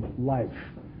failed life,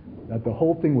 that the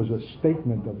whole thing was a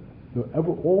statement of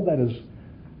all that is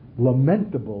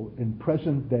lamentable in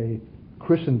present-day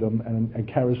Christendom and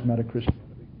charismatic Christianity.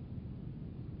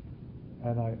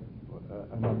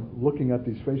 And I'm looking at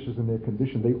these faces and their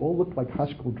condition. They all looked like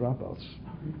high school dropouts.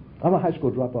 I'm a high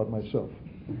school dropout myself.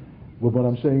 But what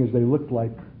I'm saying is they looked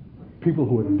like people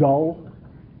who are dull,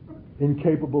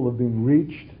 incapable of being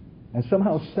reached, and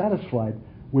somehow satisfied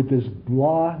with this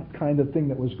blah kind of thing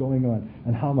that was going on.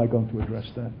 And how am I going to address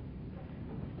that?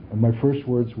 And my first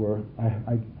words were,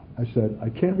 I said, I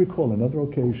can't recall another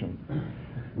occasion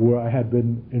where I had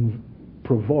been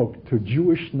provoked to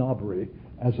Jewish snobbery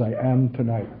as I am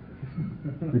tonight.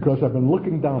 Because I've been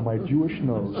looking down my Jewish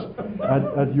nose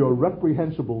at your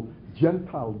reprehensible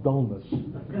Gentile dullness.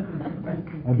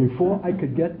 And before I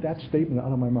could get that statement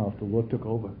out of my mouth, the Lord took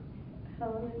over.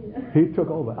 He took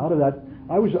over. Out of that,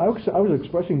 I was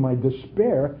expressing my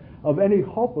despair of any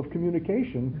hope of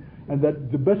communication, and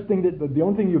that the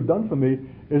only thing you've done for me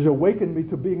is awaken me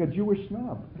to being a Jewish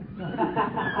snob.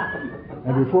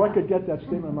 And before I could get that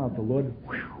statement out, the Lord,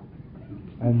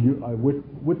 and I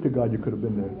would to God you could have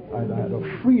been there. I had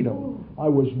a freedom. I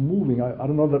was moving. I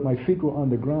don't know that my feet were on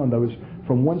the ground. I was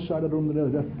from one side of the room to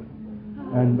the other.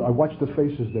 And I watched the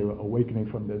faces they were awakening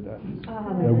from their death.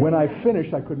 And when I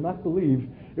finished, I could not believe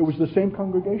it was the same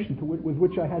congregation with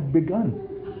which I had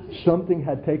begun. Something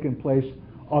had taken place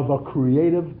of a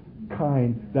creative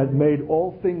kind that made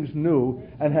all things new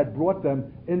and had brought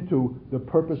them into the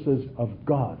purposes of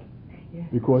God.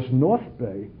 Because North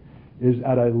Bay is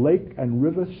at a lake and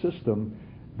river system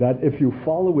that if you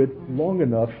follow it long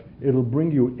enough, it'll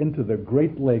bring you into the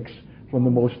Great Lakes from the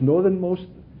most northernmost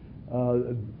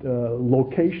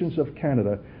locations of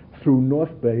Canada through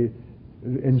North Bay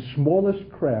in smallest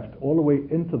craft all the way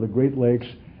into the Great Lakes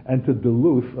and to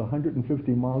Duluth,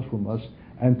 150 miles from us,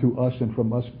 and to us, and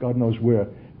from us, God knows where.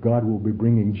 God will be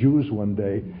bringing Jews one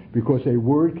day, because a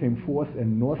word came forth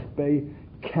in North Bay,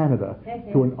 Canada,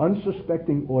 to an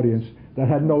unsuspecting audience that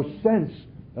had no sense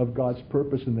of God's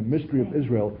purpose in the mystery of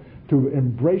Israel, to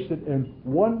embrace it in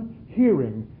one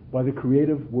hearing by the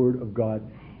creative word of God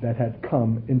that had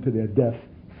come into their death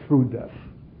through death.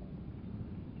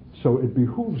 So it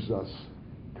behooves us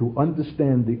to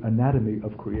understand the anatomy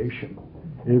of creation.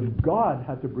 If God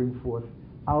had to bring forth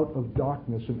out of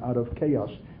darkness and out of chaos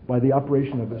by the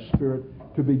operation of His Spirit.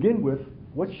 To begin with,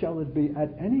 what shall it be at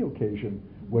any occasion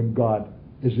when God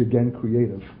is again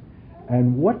creative?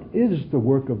 And what is the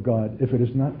work of God if it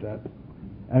is not that?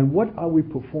 And what are we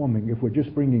performing if we're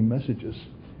just bringing messages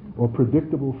or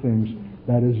predictable things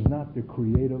that is not the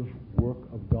creative work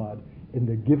of God in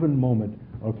the given moment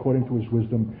according to His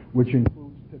wisdom, which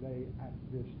includes today at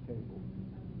this table?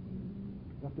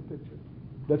 That's the picture.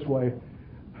 That's why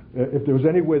if there was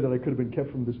any way that I could have been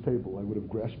kept from this table, I would have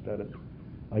grasped at it.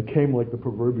 I came like the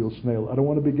proverbial snail. I don't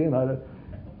want to begin.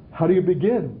 How do you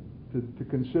begin to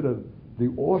consider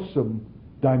the awesome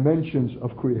dimensions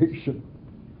of creation?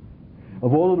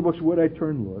 Of all of the books, where'd I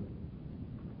turn, Lord?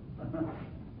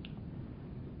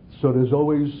 So there's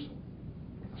always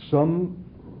some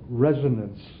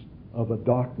resonance of a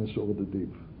darkness over the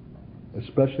deep,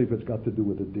 especially if it's got to do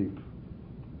with the deep.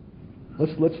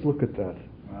 Let's look at that.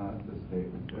 That's a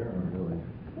statement there, really.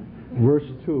 Verse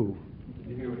 2. Did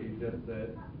you hear what he just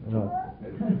said? No.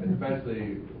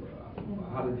 Especially,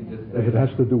 how did he just say If it has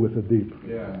to do with the deep.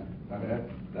 Yeah, I mean,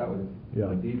 that was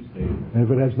Yeah. a deep statement. And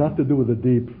if it has not to do with the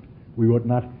deep, we ought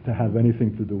not to have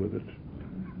anything to do with it.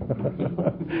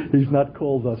 He's not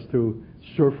called us to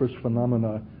surface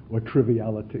phenomena or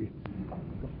triviality.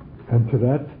 And to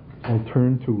that, I'll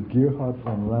turn to Gerhard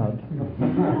von Rad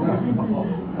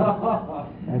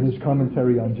and his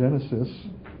commentary on Genesis.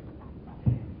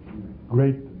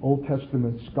 Great Old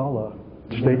Testament scholar.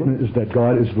 Statement is that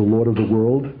God is the Lord of the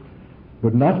world,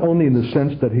 but not only in the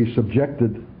sense that He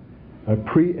subjected a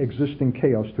pre-existing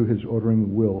chaos to His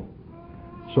ordering will.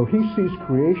 So He sees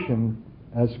creation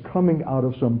as coming out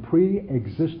of some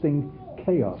pre-existing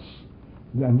chaos.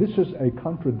 And this is a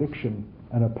contradiction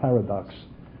and a paradox.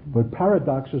 But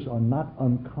paradoxes are not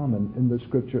uncommon in the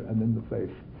Scripture and in the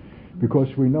faith, because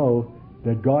we know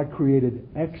that God created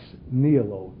ex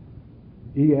nihilo,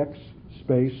 E-X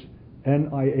space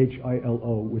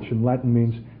N-I-H-I-L-O, which in Latin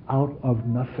means out of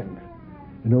nothing.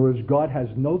 In other words, God has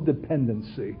no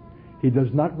dependency. He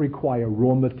does not require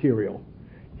raw material.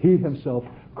 He Himself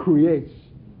creates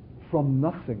from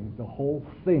nothing the whole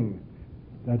thing,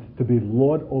 that's to be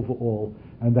Lord over all,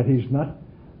 and that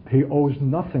He owes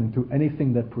nothing to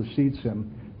anything that precedes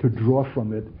Him to draw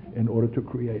from it in order to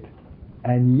create.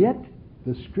 And yet,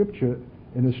 the Scripture,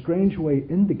 in a strange way,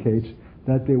 indicates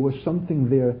that there was something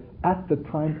there at the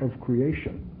time of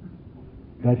creation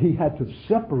that He had to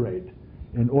separate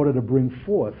in order to bring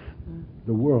forth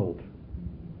the world.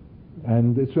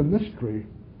 And it's a mystery,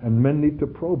 and men need to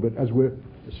probe it, as we're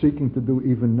seeking to do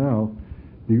even now.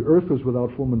 The earth was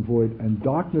without form and void, and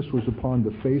darkness was upon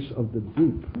the face of the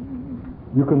deep.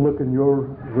 You can look in your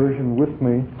version with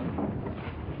me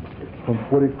from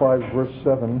 45 verse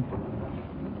 7.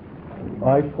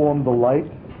 I form the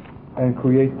light and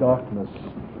create darkness.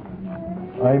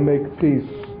 I make peace,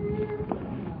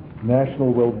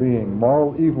 national well-being.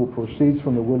 Moral evil proceeds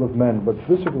from the will of men, but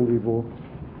physical evil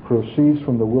proceeds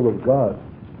from the will of God.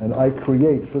 And I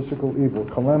create physical evil,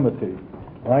 calamity.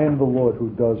 I am the Lord who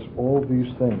does all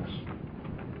these things.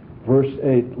 Verse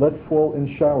 8, let fall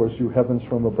in showers, you heavens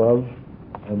from above,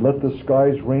 and let the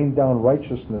skies rain down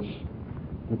righteousness,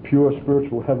 the pure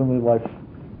spiritual heavenly life,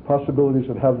 possibilities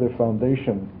that have their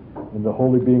foundation in the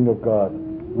holy being of God.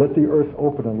 Let the earth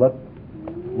open and let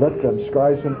them,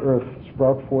 skies and earth,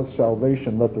 sprout forth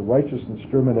salvation. Let the righteousness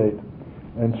germinate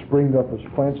and spring up as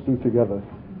plants do together.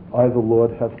 I, the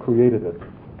Lord, have created it.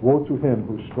 Woe to him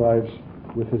who strives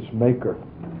with his maker.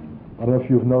 I don't know if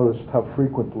you've noticed how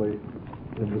frequently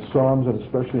in the Psalms and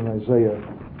especially in Isaiah,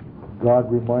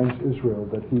 God reminds Israel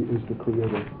that He is the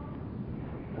Creator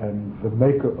and the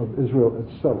maker of Israel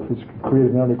itself. He's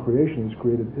created not only creation, He's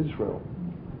created Israel.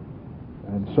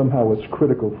 And somehow it's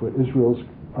critical for Israel's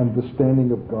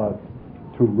understanding of God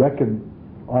to reckon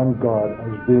on God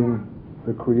as being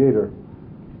the Creator.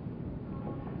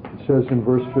 It says in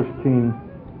verse 15,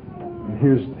 and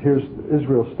here's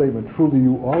Israel's statement, truly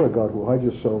you are a God who hides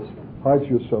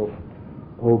yourself,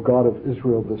 O God of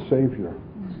Israel, the Savior.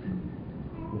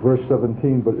 Verse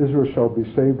 17, but Israel shall be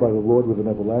saved by the Lord with an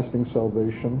everlasting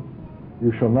salvation.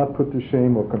 You shall not put to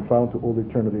shame or confound to all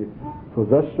eternity. For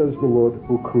thus says the Lord,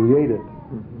 who created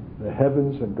the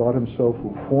heavens, and God Himself,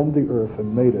 who formed the earth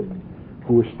and made it,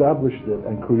 who established it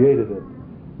and created it,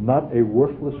 not a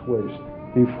worthless waste.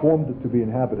 He formed it to be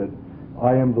inhabited.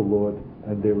 I am the Lord,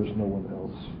 and there is no one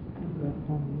else.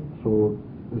 So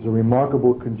there's a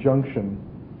remarkable conjunction,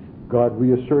 God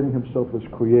reasserting Himself as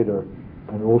Creator,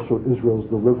 and also Israel's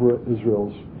deliverer,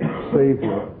 Israel's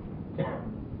Savior,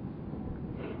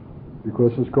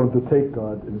 because it's going to take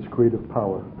God in His creative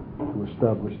power to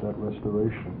establish that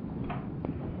restoration.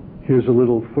 Here's a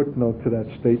little footnote to that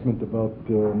statement about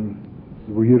the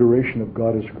reiteration of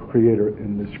God as creator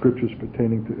in the scriptures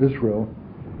pertaining to Israel.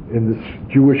 In this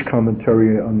Jewish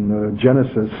commentary on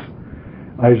Genesis,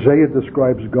 Isaiah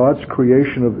describes God's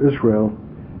creation of Israel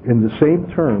in the same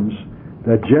terms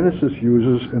that Genesis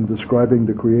uses in describing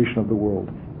the creation of the world.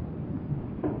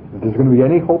 If there's going to be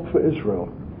any hope for Israel,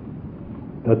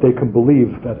 that they can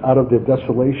believe that out of their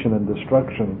desolation and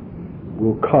destruction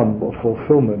will come a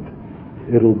fulfillment,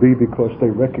 it'll be because they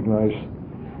recognize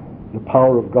the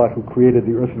power of God who created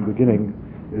the earth in the beginning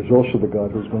is also the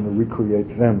God who's going to recreate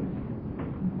them.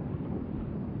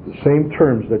 The same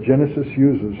terms that Genesis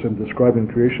uses in describing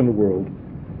creation of the world,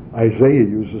 Isaiah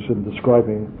uses in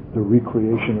describing the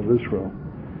recreation of Israel.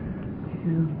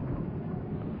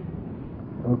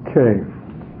 Okay.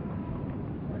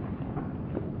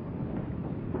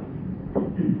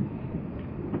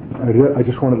 I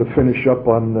just wanted to finish up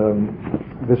on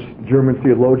this German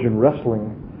theologian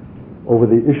wrestling over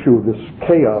the issue of this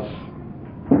chaos.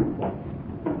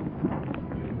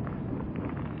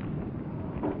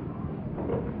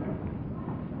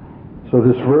 So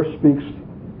this verse speaks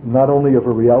not only of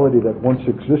a reality that once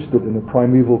existed in a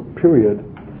primeval period,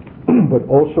 but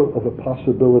also of a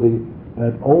possibility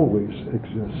that always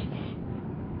exists.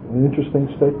 An interesting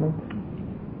statement?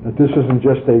 That this isn't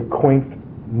just a quaint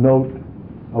note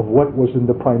of what was in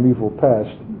the primeval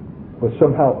past, but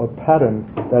somehow a pattern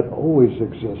that always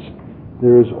exists.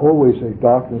 There is always a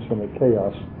darkness and a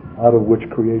chaos out of which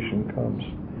creation comes.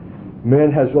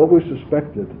 Man has always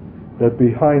suspected that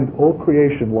behind all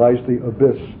creation lies the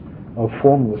abyss of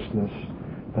formlessness,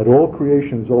 that all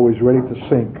creation is always ready to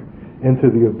sink into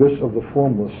the abyss of the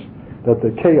formless, that the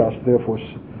chaos therefore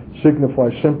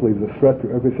signifies simply the threat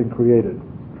to everything created.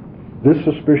 This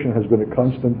suspicion has been a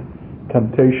constant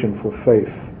temptation for faith.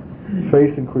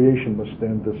 Faith in creation must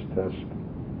stand this test.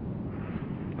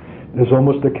 There's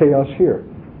almost a chaos here.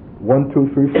 1, 2,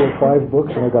 3, 4, 5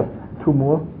 books, and I got 2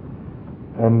 more.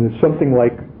 And it's something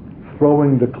like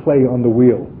throwing the clay on the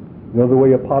wheel. You know the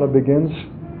way a potter begins?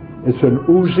 It's an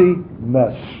oozy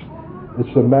mess.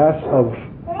 It's a mass of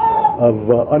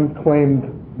unclaimed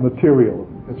material.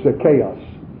 It's a chaos.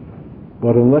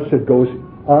 But unless it goes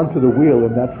onto the wheel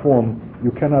in that form,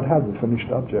 you cannot have the finished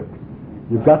object.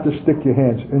 You've got to stick your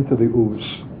hands into the ooze.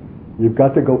 You've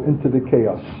got to go into the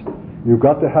chaos. You've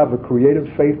got to have a creative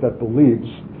faith that believes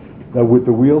that with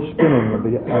the wheel spinning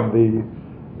and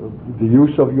the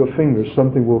use of your fingers,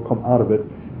 something will come out of it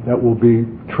that will be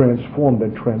transformed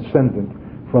and transcendent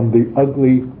from the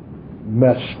ugly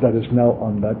mess that is now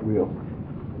on that wheel.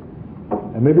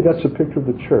 And maybe that's a picture of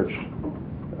the church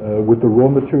with the raw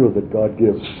material that God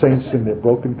gives, saints in their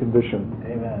broken condition,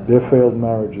 Amen. Their failed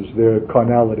marriages, their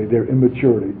carnality, their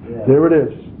immaturity. Yes. There it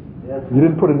is. Yes. You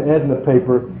didn't put an ad in the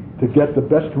paper to get the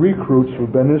best recruits for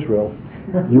Ben Israel.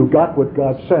 You got what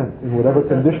God sent in whatever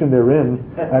condition they're in,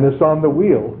 and it's on the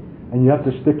wheel, and you have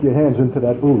to stick your hands into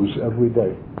that ooze every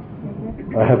day.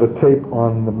 I have a tape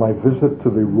on my visit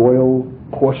to the Royal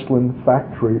Porcelain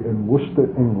Factory in Worcester,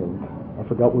 England. I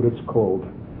forgot what it's called.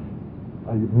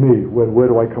 Where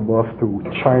do I come off to?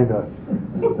 China.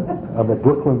 I'm a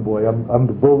Brooklyn boy. I'm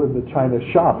the bull in the China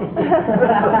shop.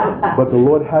 But the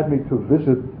Lord had me to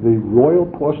visit the Royal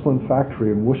Porcelain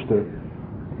Factory in Worcester,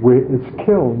 where its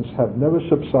kilns have never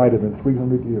subsided in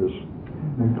 300 years,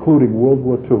 including World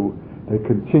War II. They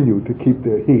continue to keep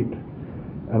their heat.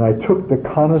 And I took the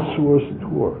connoisseur's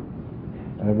tour.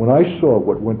 And when I saw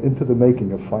what went into the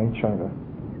making of fine china,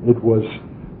 it was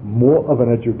more of an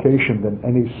education than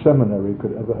any seminary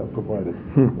could ever have provided,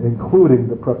 including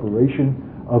the preparation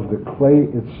of the clay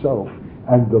itself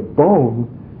and the bone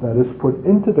that is put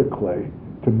into the clay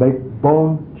to make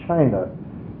bone china,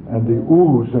 and the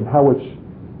ooze and how it's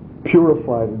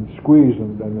purified and squeezed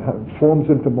and how it forms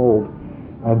into mold,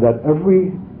 and that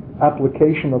every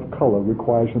application of color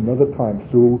requires another time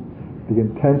through the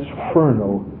intense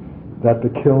furnace that the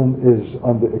kiln is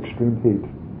under extreme heat.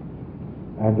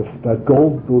 And those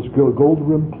gold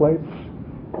rim plates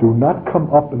do not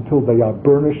come up until they are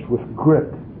burnished with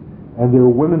grit. And there are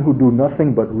women who do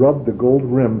nothing but rub the gold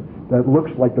rim that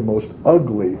looks like the most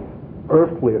ugly,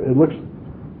 earthly. It looks,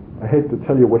 I hate to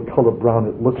tell you what color brown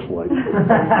it looks like.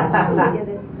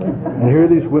 And here are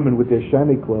these women with their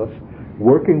shiny cloths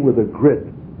working with a grit,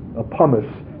 a pumice,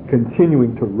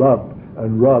 continuing to rub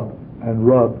and rub and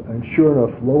rub. And sure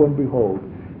enough, lo and behold,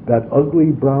 that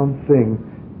ugly brown thing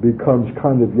becomes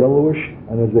kind of yellowish,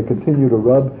 and as they continue to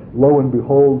rub, lo and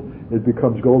behold, it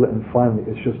becomes gold, and finally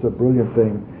it's just a brilliant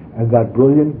thing. And that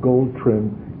brilliant gold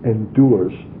trim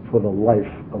endures for the life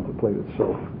of the plate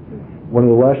itself. One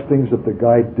of the last things that the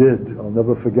guy did, I'll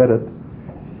never forget it,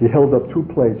 he held up two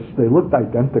plates. They looked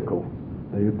identical.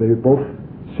 They both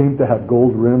seemed to have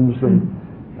gold rims,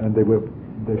 and they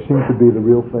seemed to be the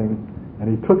real thing. And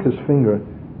he took his finger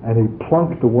and he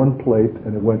plunked the one plate,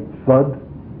 and it went thud.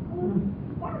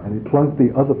 And he plunked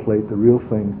the other plate, the real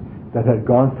thing, that had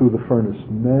gone through the furnace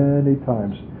many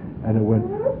times, and it went.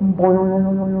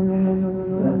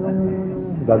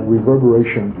 That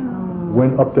reverberation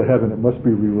went up to heaven. It must be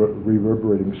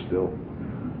reverberating still.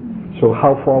 So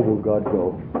how far will God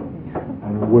go?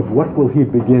 And with what will he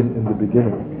begin in the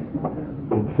beginning?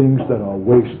 In things that are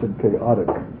waste and chaotic,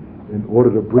 in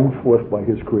order to bring forth by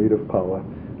his creative power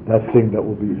that thing that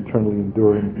will be eternally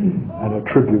enduring and a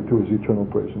tribute to his eternal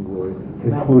praise and glory,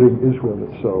 including Israel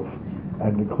itself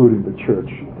and including the church.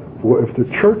 For if the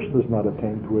church does not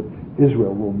attain to it,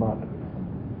 Israel will not.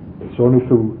 It's only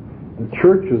through the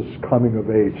church's coming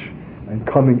of age and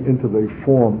coming into the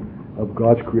form of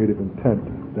God's creative intent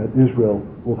that Israel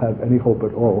will have any hope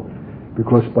at all,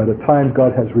 because by the time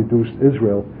God has reduced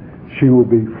Israel, she will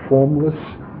be formless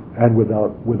and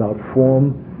without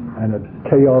form, and a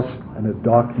chaos and a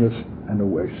darkness and a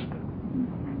waste.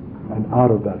 And out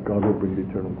of that God will bring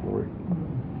eternal glory,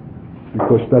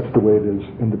 because that's the way it is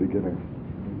in the beginning.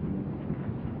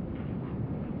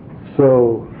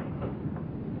 So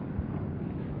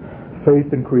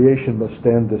faith in creation must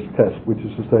stand this test, which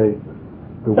is to say,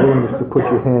 the willingness to put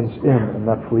your hands in and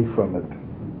not flee from it.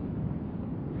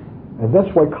 And that's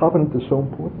why covenant is so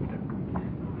important.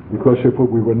 Because if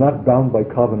we were not bound by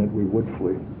covenant, we would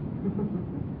flee.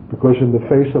 Because in the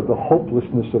face of the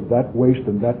hopelessness of that waste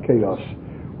and that chaos,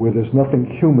 where there's nothing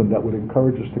human that would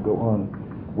encourage us to go on,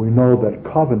 we know that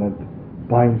covenant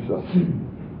binds us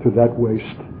to that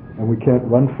waste, and we can't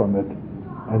run from it.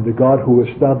 And the God who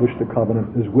established the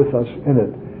covenant is with us in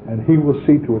it, and he will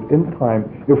see to it in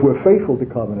time, if we're faithful to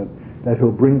covenant, that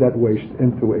he'll bring that waste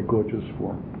into a gorgeous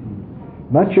form.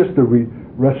 Not just the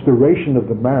restoration of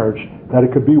the marriage, that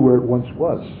it could be where it once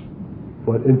was,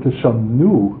 but into some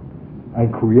new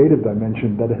and creative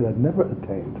dimension that it had never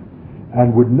attained,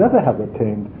 and would never have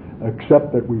attained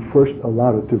except that we first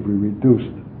allowed it to be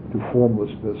reduced to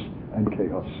formlessness and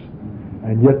chaos,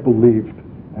 and yet believed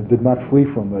and did not flee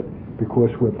from it,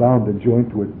 because we're bound and joined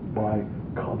to it by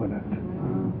covenant.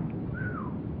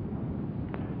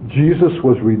 Jesus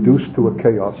was reduced to a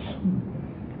chaos,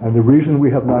 and the reason we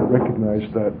have not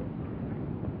recognized that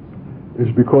is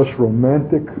because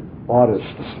romantic artists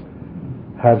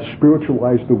have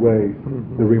spiritualized away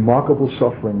the remarkable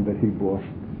suffering that he bore.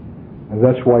 And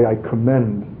that's why I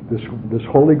commend this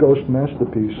Holy Ghost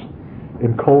masterpiece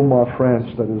in Colmar,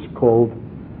 France, that is called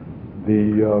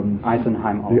the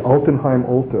Altenheim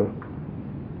Altar,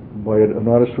 by an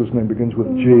artist whose name begins with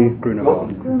G.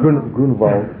 Grunewald,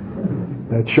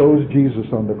 that shows Jesus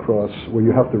on the cross, where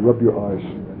you have to rub your eyes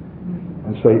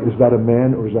and say, is that a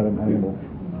man or is that an animal?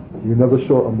 You never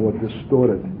saw a more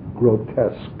distorted,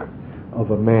 grotesque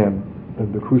of a man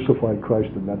than the crucified Christ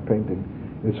in that painting.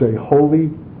 It's a Holy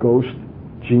Ghost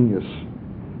genius.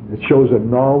 It shows a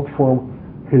gnarled form.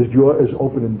 His jaw is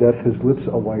open in death. His lips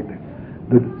are white.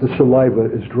 The saliva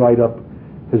is dried up.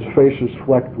 His face is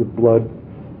flecked with blood.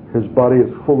 His body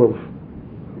is full of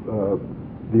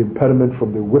the impediment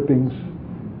from the whippings.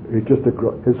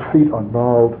 His feet are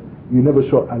gnarled. You never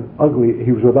saw an ugly.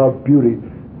 He was without beauty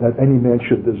that any man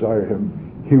should desire him.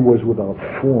 He was without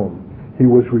form. He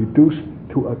was reduced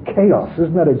to a chaos.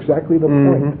 Isn't that exactly the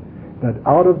point? That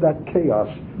out of that chaos,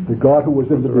 the God who was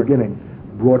in the beginning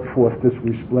brought forth this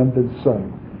resplendent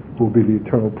Son, who will be the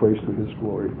eternal praise to his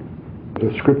glory.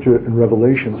 The scripture in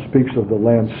Revelation speaks of the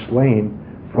Lamb slain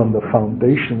from the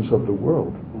foundations of the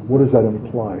world. What does that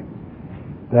imply?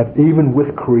 That even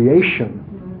with creation,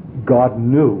 God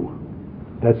knew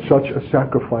that such a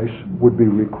sacrifice would be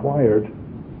required,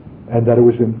 and that it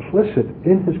was implicit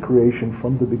in his creation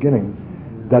from the beginning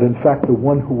that in fact the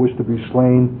one who was to be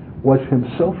slain was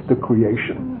himself the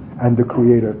creation and the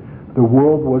creator. The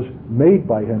world was made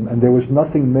by him, and there was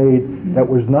nothing made that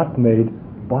was not made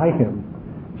by him.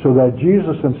 So that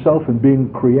Jesus himself, in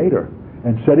being creator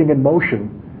and setting in motion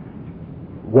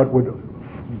what would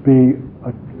be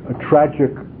a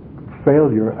tragic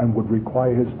failure and would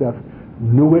require his death,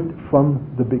 knew it from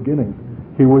the beginning.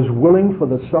 He was willing for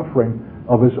the suffering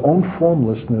of his own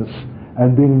formlessness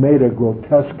and being made a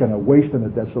grotesque and a waste and a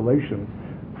desolation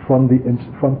from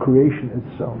creation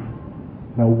itself.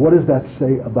 Now, what does that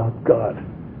say about God?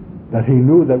 That he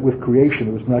knew that with creation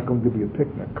it was not going to be a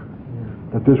picnic.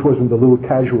 That this wasn't a little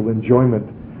casual enjoyment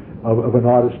of an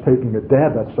artist taking a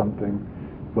dab at something,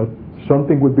 but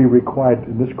something would be required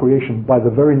in this creation by the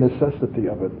very necessity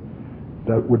of it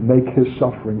that would make his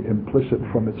suffering implicit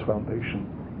from its foundation.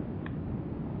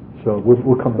 So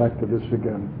we'll come back to this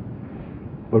again.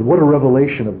 But what a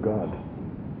revelation of God.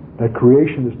 That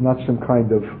creation is not some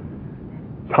kind of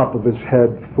top of his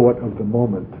head thought of the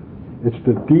moment. It's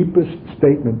the deepest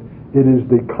statement. It is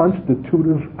the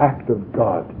constitutive act of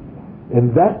God.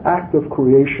 In that act of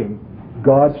creation,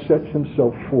 God sets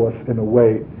himself forth in a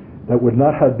way that would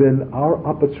not have been our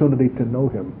opportunity to know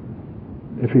him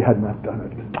if he had not done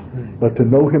it. But to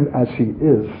know him as he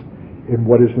is in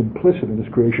what is implicit in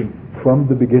his creation from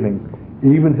the beginning,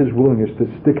 even his willingness to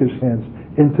stick his hands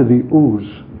into the ooze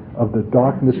of the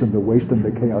darkness and the waste and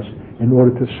the chaos in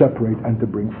order to separate and to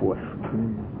bring forth.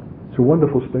 It's a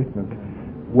wonderful statement.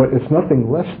 It's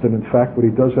nothing less than, in fact, what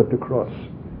he does at the cross.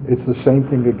 It's the same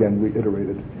thing again,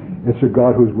 reiterated. It's a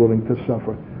God who's willing to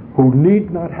suffer, who need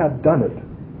not have done it,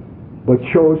 but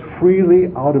chose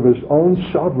freely out of his own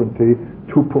sovereignty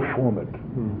to perform it.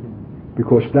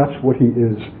 Because that's what he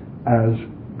is as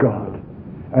God.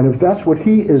 And if that's what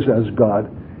he is as God,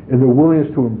 in the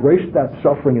willingness to embrace that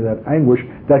suffering and that anguish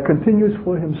that continues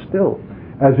for him still,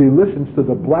 as he listens to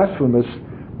the blasphemous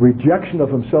rejection of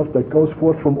himself that goes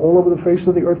forth from all over the face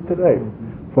of the earth today,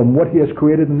 from what he has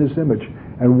created in his image,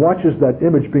 and watches that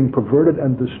image being perverted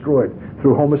and destroyed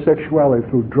through homosexuality,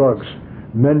 through drugs,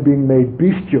 men being made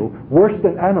bestial, worse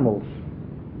than animals.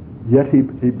 Yet he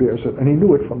bears it, and he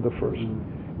knew it from the first,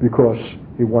 because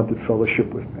he wanted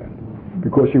fellowship with man,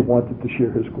 because he wanted to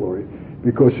share his glory,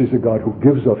 because he's a God who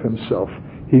gives of himself.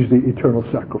 He's the eternal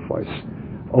sacrifice,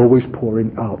 always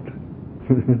pouring out.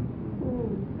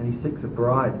 And he seeks a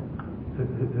bride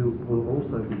who will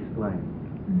also be slain.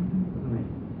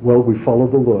 Well, we follow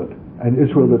the Lord, and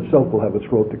Israel itself will have its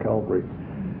road to Calvary.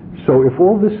 So if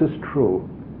all this is true,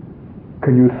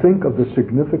 can you think of the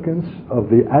significance of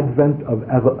the advent of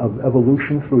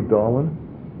evolution through Darwin?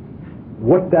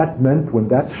 What that meant when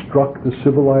that struck the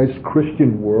civilized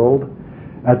Christian world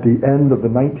at the end of the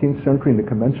 19th century and the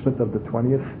commencement of the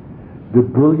 20th? The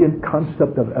brilliant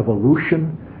concept of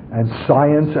evolution and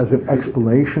science as an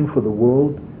explanation for the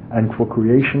world and for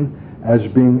creation as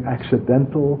being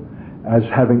accidental, as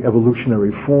having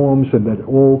evolutionary forms, and that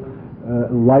all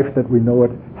life that we know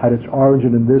it had its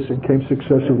origin in this and came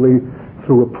successively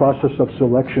through a process of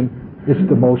selection. It's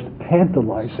the most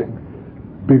tantalizing,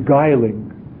 beguiling,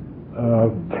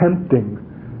 tempting,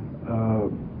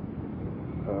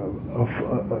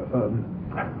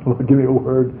 give me a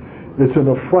word. It's an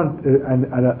affront and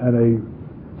a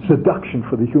seduction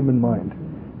for the human mind.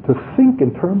 To think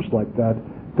in terms like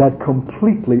that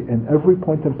completely, in every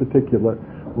point in particular,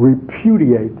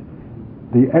 repudiate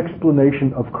the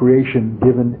explanation of creation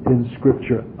given in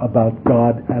Scripture about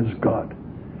God as God.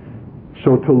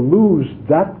 So to lose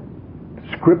that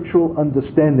scriptural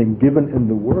understanding given in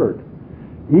the Word,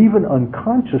 even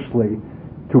unconsciously,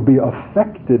 to be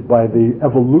affected by the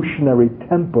evolutionary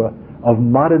temper of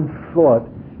modern thought,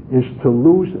 is to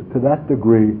lose to that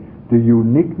degree the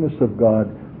uniqueness of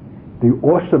God, the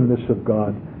awesomeness of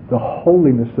God, the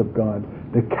holiness of God,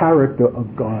 the character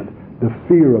of God, the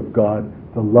fear of God,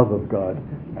 the love of God.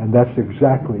 And that's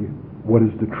exactly what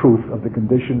is the truth of the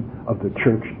condition of the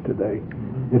church today.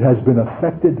 It has been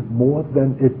affected more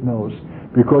than it knows,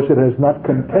 because it has not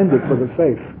contended for the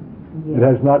faith. It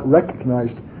has not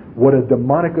recognized what a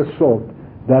demonic assault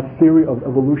that theory of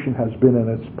evolution has been in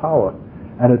its power.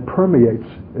 And it permeates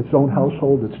its own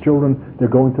household, its children. They're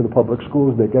going to the public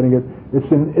schools, they're getting it. It's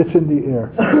in the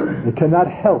air. It cannot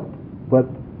help but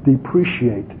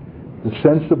depreciate the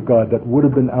sense of God that would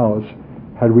have been ours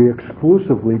had we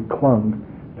exclusively clung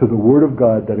to the Word of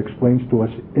God that explains to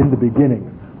us, in the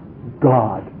beginning,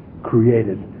 God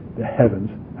created the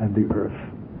heavens and the earth.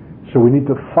 So we need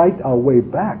to fight our way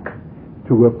back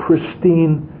to a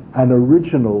pristine and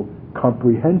original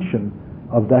comprehension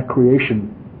of that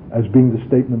creation as being the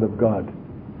statement of God,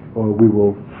 or we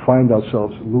will find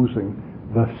ourselves losing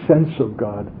the sense of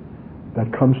God that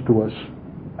comes to us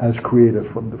as creator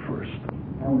from the first.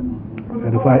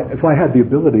 And if I had the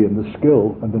ability and the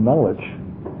skill and the knowledge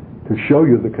to show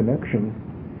you the connection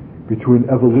between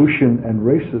evolution and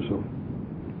racism,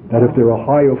 that if there are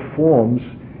higher forms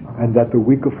and that the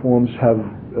weaker forms have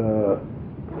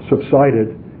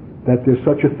subsided, that there's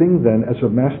such a thing then as a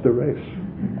master race,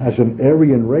 as an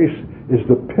Aryan race is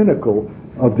the pinnacle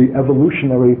of the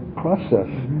evolutionary process.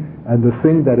 And the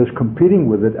thing that is competing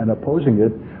with it and opposing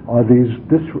it are these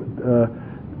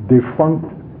defunct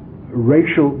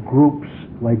racial groups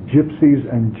like gypsies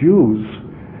and Jews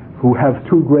who have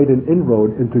too great an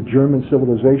inroad into German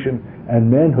civilization and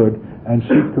manhood and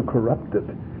seek to corrupt it.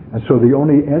 And so the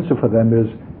only answer for them is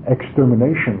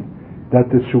extermination, that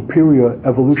the superior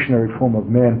evolutionary form of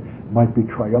man might be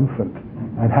triumphant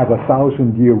and have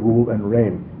 1,000-year rule and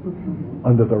reign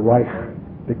under the Reich,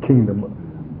 the kingdom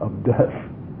of death.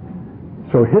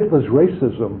 So Hitler's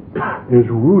racism is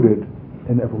rooted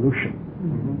in evolution.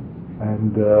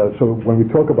 And so when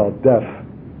we talk about death,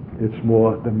 it's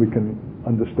more than we can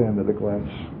understand at a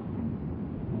glance.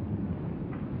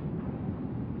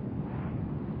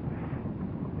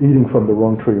 Eating from the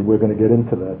wrong tree, we're going to get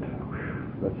into that.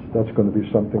 That's going to be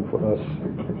something for us,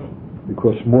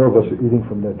 because more of us are eating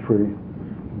from that tree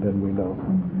than we know.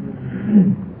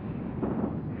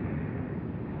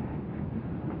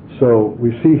 So we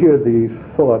see here the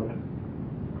thought,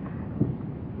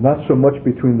 not so much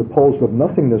between the poles of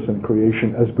nothingness and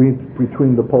creation as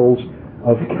between the poles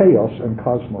of chaos and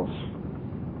cosmos.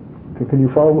 Can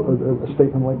you follow a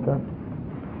statement like that?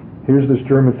 Here's this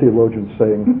German theologian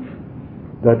saying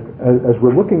that as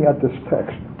we're looking at this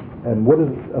text, and what is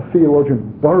a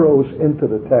theologian burrows into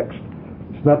the text,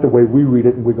 it's not the way we read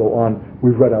it and we go on,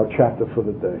 we've read our chapter for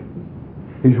the day.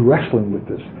 He's wrestling with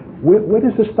this. Where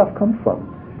does this stuff come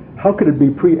from? How could it be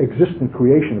pre-existent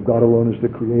creation if God alone is the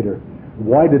creator?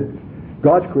 Why did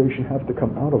God's creation have to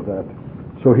come out of that?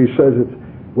 So he says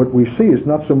what we see is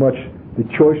not so much the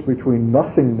choice between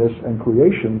nothingness and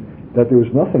creation, that there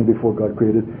was nothing before God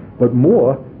created, but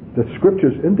more the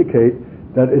scriptures indicate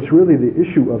that it's really the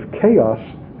issue of chaos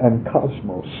and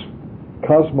cosmos.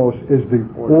 Cosmos is the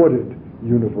ordered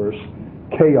universe.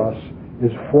 Chaos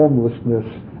is formlessness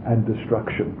and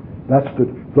destruction.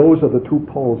 Those are the two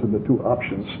poles and the two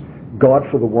options. God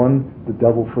for the one, the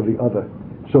devil for the other.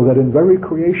 So that in very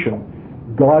creation,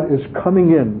 God is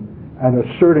coming in and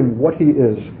asserting what he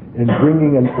is in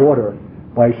bringing an order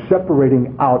by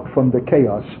separating out from the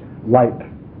chaos light,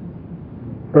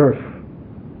 earth,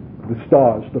 the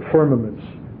stars, the firmaments,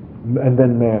 and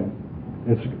then man.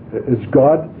 It's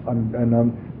God,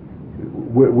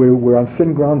 we're on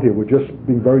thin ground here. We're just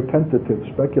being very tentative,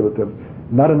 speculative.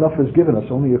 Not enough is given us,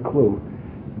 only a clue,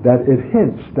 that it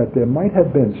hints that there might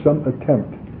have been some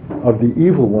attempt of the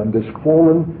evil one, this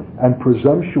fallen and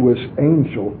presumptuous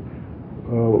angel,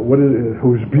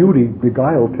 whose beauty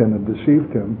beguiled him and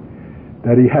deceived him,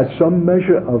 that he had some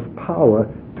measure of power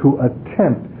to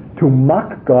attempt to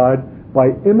mock God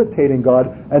by imitating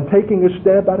God and taking a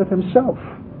stab at it himself.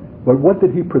 But what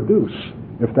did he produce,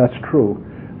 if that's true?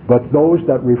 But those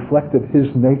that reflected his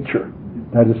nature,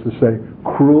 that is to say,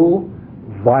 cruel,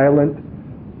 violent,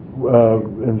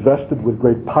 invested with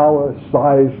great power,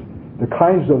 size, the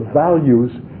kinds of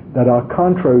values that are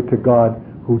contrary to God,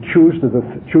 who chooses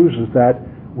that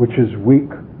which is weak,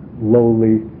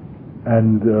 lowly,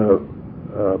 and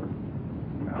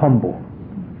humble.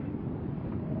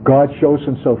 God shows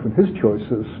himself in his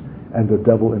choices and the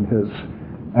devil in his.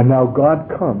 And now God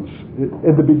comes.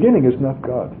 In the beginning is not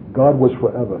God. God was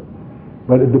forever.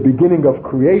 But in the beginning of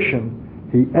creation,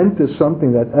 he enters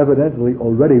something that evidently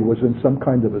already was in some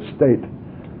kind of a state,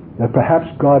 that perhaps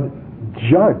God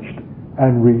judged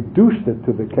and reduced it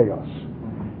to the chaos.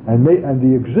 And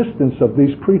the existence of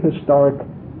these prehistoric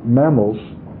mammals,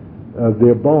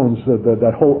 their bones,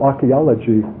 that whole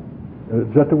archaeology, is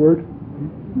that the word?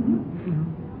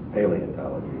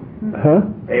 Paleontology. Huh?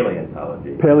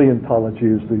 Paleontology. Paleontology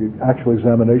is the actual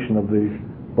examination of the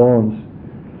bones,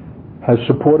 has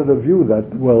supported a view that,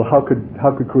 well, how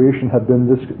could creation have been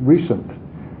this recent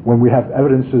when we have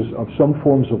evidences of some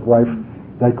forms of life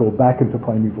that go back into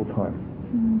primeval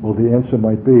time? Well, the answer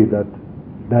might be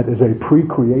that is a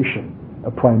pre-creation,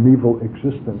 a primeval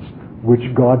existence, which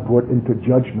God brought into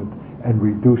judgment and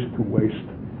reduced to waste,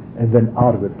 and then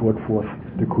out of it brought forth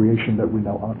the creation that we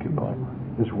now occupy.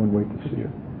 Is one way to see it.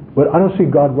 But I don't see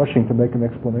God rushing to make an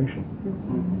explanation.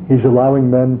 He's allowing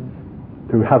men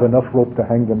to have enough rope to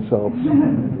hang themselves,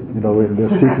 and they're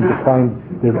seeking to find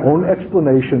their own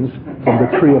explanations from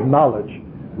the tree of knowledge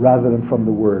rather than from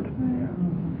the Word.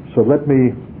 So let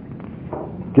me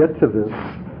get to this.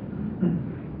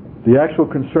 The actual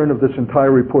concern of this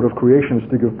entire report of creation is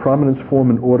to give prominence, form,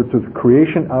 and order to the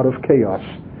creation out of chaos,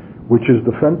 which is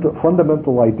the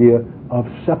fundamental idea of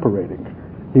separating.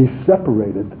 He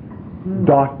separated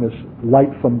darkness,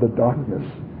 light from the darkness,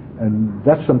 and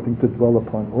that's something to dwell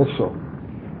upon also.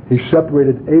 He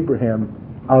separated Abraham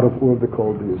out of Ur of the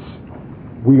Chaldees.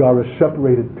 We are a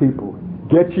separated people.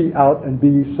 Get ye out and be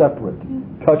ye separate.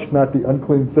 Touch not the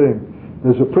unclean thing.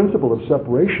 There's a principle of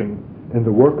separation in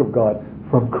the work of God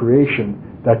from creation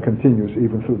that continues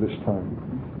even through this time.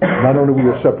 Not only we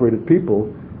are separated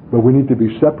people, but we need to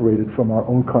be separated from our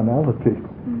own carnality,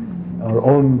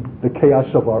 the chaos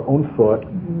of our own thought,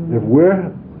 if we're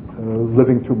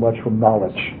living too much from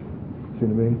knowledge. See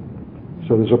what I mean?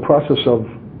 So there's a process of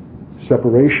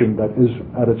separation that is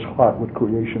at its heart what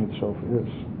creation itself is.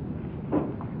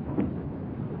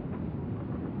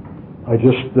 I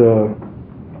just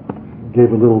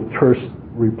gave a little terse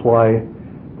reply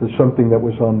to something that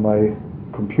was on my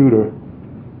computer,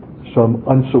 some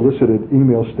unsolicited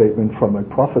email statement from a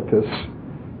prophetess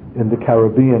in the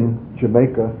Caribbean,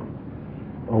 Jamaica,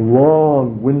 a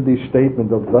long, windy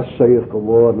statement of "Thus saith the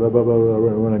Lord," blah, blah, blah,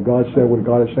 blah, when God said what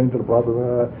God is saying to the prophet,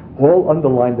 all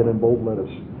underlined and in bold letters.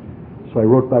 So I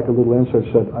wrote back a little answer.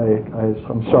 I said,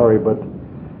 I'm sorry, but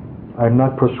I'm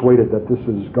not persuaded that this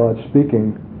is God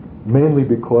speaking, mainly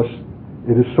because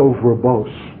it is so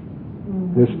verbose.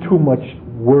 There's too much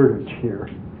wordage here,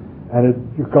 and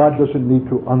God doesn't need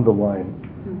to underline.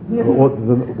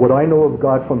 What I know of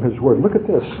God from His Word. Look at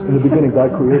this. In the beginning,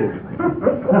 God created.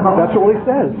 That's all He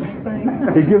says.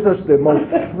 He gives us the most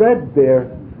threadbare,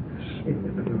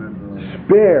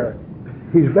 spare.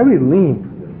 He's very lean.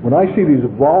 When I see these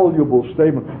voluble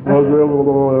statements, I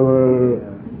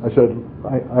said,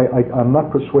 I'm not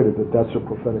persuaded that that's a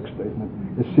prophetic statement.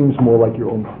 It seems more like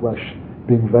your own flesh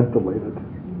being ventilated.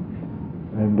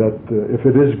 And that if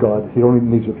it is God, He only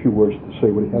needs a few words to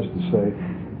say what He has to say,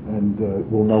 and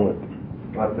we'll know it.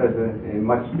 Well, it says in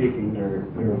much speaking,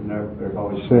 there's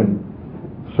always sin.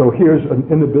 So here's an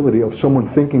inability of someone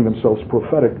thinking themselves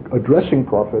prophetic, addressing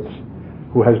prophets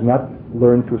who has not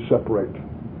learned to separate.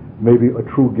 Maybe a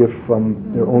true gift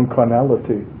from their own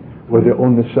carnality or their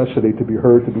own necessity to be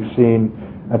heard, to be seen,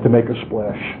 and to make a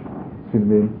splash. You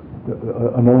know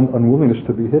what I mean? An unwillingness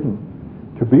to be hidden,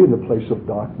 to be in the place of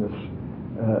darkness,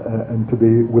 and to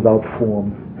be without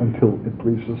form until it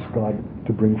pleases God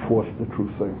to bring forth the true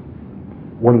thing.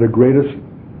 One of the greatest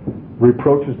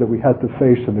reproaches that we had to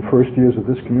face in the first years of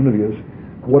this community is,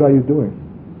 what are you doing?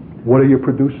 What are you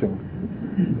producing?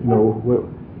 You know,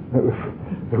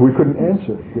 we couldn't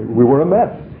answer. We were a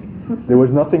mess. There was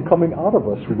nothing coming out of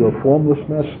us. We were a formless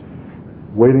mess,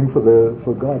 waiting for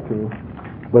God to.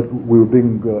 But we were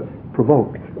being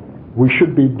provoked. We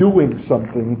should be doing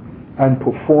something and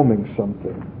performing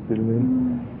something. You know what I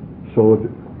mean? So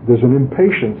there's an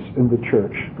impatience in the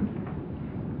church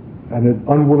and an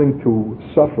unwilling to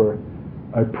suffer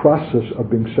a process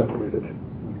of being separated,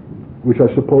 which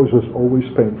I suppose is always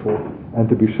painful, and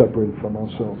to be separated from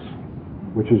ourselves,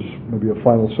 which is maybe a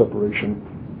final separation,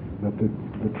 that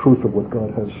the truth of what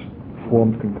God has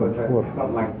formed can come forth.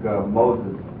 Something like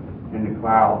Moses in the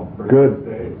cloud. Good.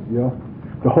 Yeah.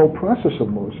 The whole process of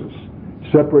Moses,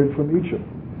 separated from Egypt,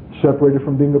 separated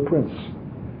from being a prince,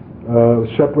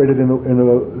 separated in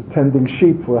a tending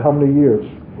sheep for how many years,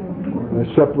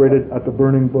 separated at the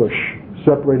burning bush,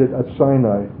 separated at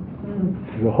Sinai.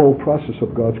 The whole process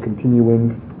of God's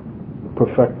continuing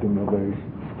perfecting of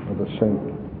a saint.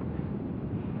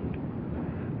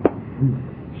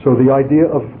 So the idea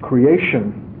of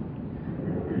creation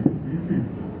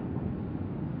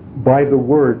by the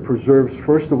Word preserves,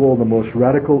 first of all, the most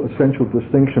radical, essential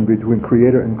distinction between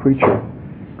creator and creature.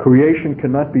 Creation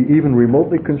cannot be even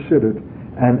remotely considered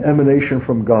an emanation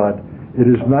from God. It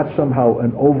is not somehow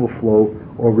an overflow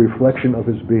or reflection of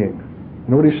His being. You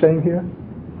know what he's saying here?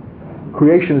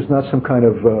 Creation is not some kind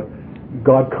of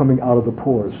God coming out of the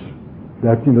pores.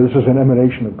 That, you know, this is an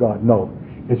emanation of God. No.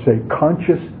 It's a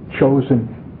conscious, chosen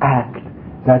act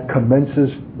that commences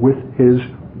with His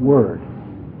Word.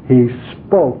 He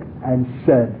spoke and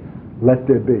said, "Let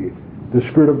there be." The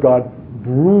Spirit of God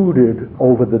brooded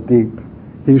over the deep.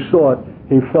 He saw it.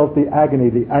 He felt the agony,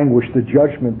 the anguish, the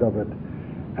judgment of it.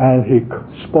 And He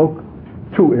spoke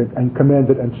to it and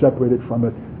commanded and separated from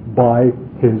it by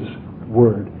His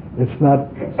Word. It's not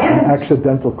an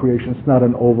accidental creation. It's not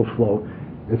an overflow.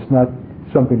 It's not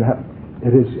something that happens.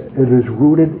 It is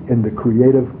rooted in the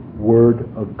creative Word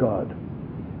of God.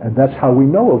 And that's how we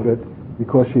know of it,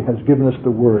 because He has given us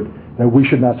the Word, that we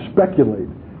should not speculate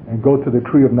and go to the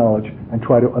tree of knowledge and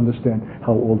try to understand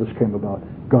how all this came about.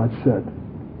 God said,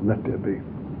 "Let there be."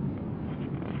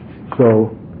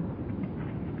 So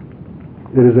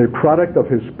it is a product of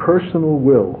His personal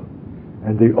will,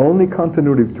 and the only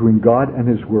continuity between God and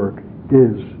His work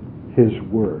is His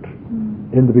Word.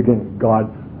 In the beginning, God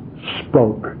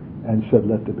spoke and said,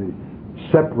 "Let there be."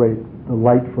 Separate the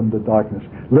light from the darkness.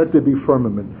 Let there be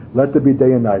firmament. Let there be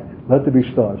day and night. Let there be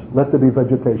stars. Let there be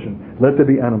vegetation. Let there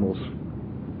be animals.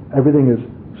 Everything is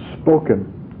spoken.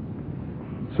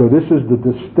 So this is the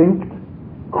distinct,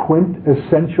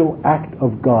 quintessential act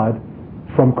of God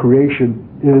from creation,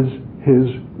 is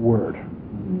His Word.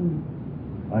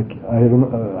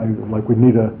 We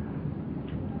need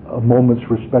a moment's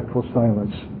respectful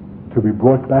silence to be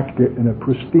brought back in a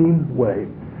pristine way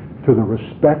to the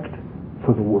respect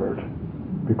for the Word,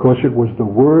 because it was the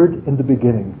Word in the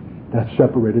beginning that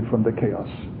separated from the chaos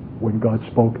when God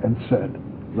spoke and said,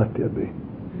 "Let there be."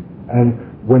 And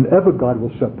whenever God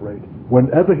will separate,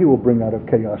 whenever He will bring out of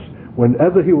chaos,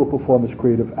 whenever he will perform his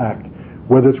creative act,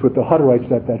 whether it's with the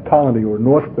Hutterites at that colony or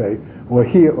North Bay or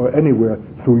here or anywhere,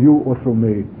 through you or through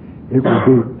me, it will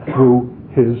be through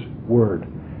his word.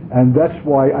 And that's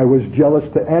why I was jealous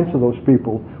to answer those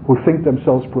people who think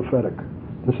themselves prophetic.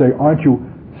 To say, aren't you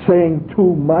saying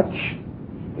too much?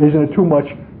 Isn't it too much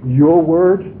your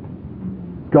word?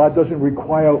 God doesn't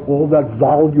require all that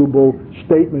voluble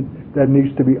statement that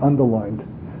needs to be underlined.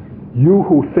 You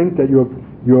who think that you're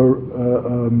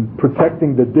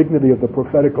protecting the dignity of the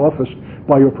prophetic office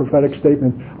by your prophetic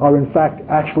statement are in fact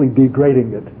actually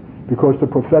degrading it, because the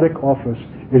prophetic office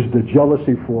is the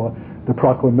jealousy for the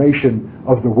proclamation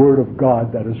of the word of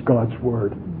God that is God's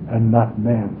word and not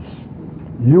man's.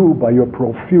 You, by your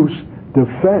profuse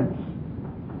defense,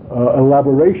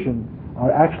 elaboration,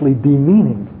 are actually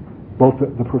demeaning both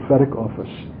the prophetic office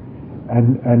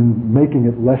and making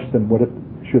it less than what it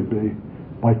should be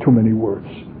by too many words.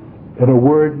 In a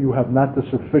word, you have not the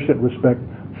sufficient respect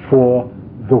for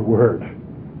the word.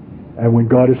 And when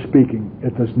God is speaking,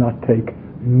 it does not take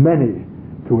many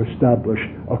to establish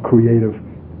a creative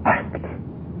act.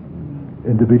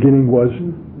 In the beginning was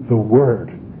the Word,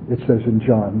 it says in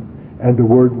John, and the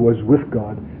Word was with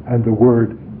God, and the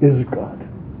Word is God.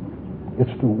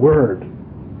 It's the Word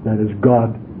that is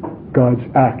God's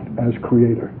act as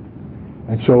creator.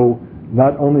 And so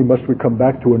not only must we come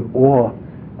back to an awe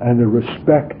and a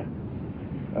respect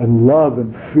and love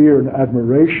and fear and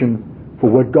admiration for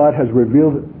what God has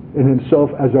revealed in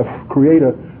himself as a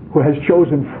creator who has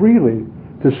chosen freely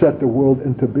to set the world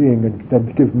into being and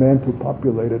then give man to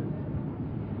populate it,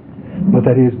 but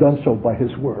that he has done so by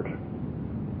his word.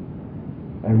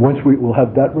 And once we will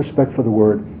have that respect for the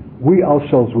word, we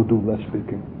ourselves will do less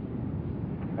speaking.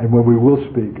 And when we will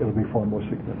speak, it'll be far more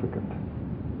significant.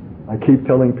 I keep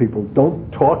telling people,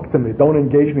 don't talk to me, don't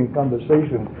engage me in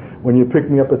conversation when you pick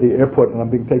me up at the airport and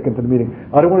I'm being taken to the meeting.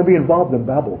 I don't want to be involved in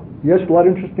babble. Yes, a lot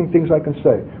of interesting things I can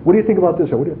say. What do you think about this?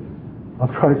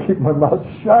 I'm trying to keep my mouth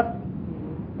shut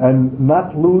and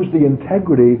not lose the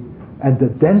integrity and the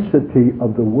density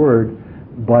of the word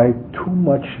by too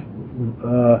much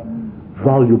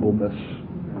volubleness.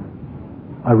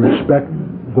 I respect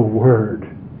the word.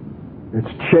 It's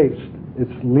chaste,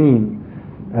 it's lean,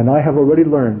 and I have already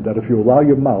learned that if you allow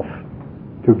your mouth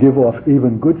to give off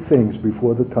even good things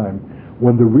before the time,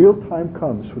 when the real time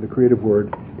comes for the creative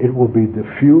word, it will be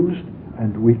diffused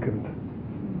and weakened.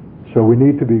 So we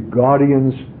need to be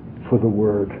guardians for the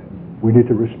word. We need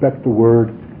to respect the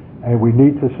word, and we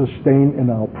need to sustain in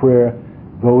our prayer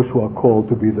those who are called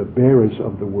to be the bearers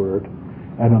of the word.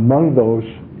 And among those,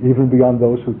 even beyond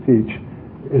those who teach,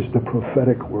 is the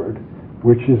prophetic word,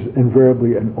 which is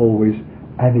invariably and always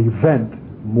an event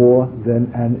more than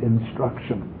an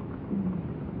instruction.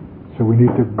 So we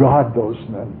need to guard those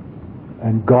men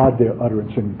and guard their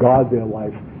utterance and guard their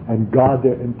life and guard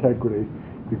their integrity,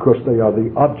 because they are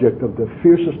the object of the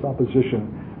fiercest opposition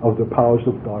of the powers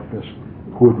of darkness,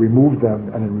 who would remove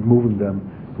them, and in removing them,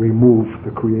 remove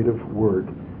the creative word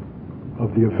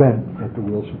of the event that the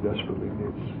world so desperately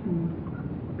needs.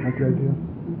 Like the idea?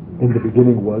 In the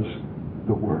beginning was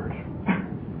the Word.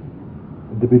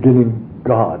 In the beginning,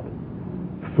 God,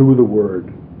 through the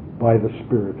Word, by the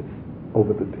Spirit,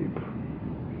 over the deep.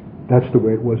 That's the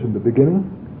way it was in the beginning.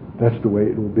 That's the way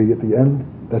it will be at the end.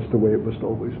 That's the way it must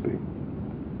always be.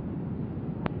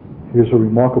 Here's a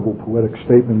remarkable poetic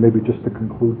statement, maybe just to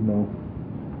conclude now,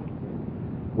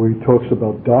 where he talks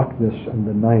about darkness and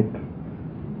the night.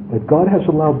 That God has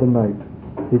allowed the night.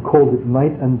 He called it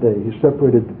night and day. He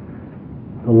separated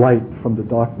the light from the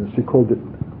darkness. He called it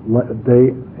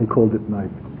day, he called it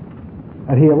night.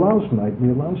 And he allows night and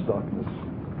he allows darkness.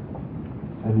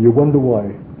 And you wonder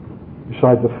why.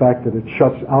 Besides the fact that it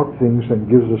shuts out things and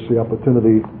gives us the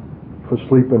opportunity for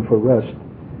sleep and for rest,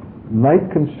 night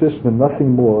consists in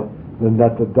nothing more than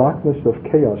that the darkness of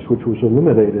chaos, which was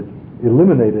eliminated,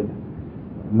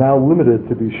 now limited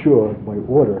to be sure by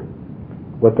order,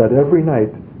 but that every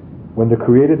night, when the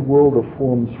created world of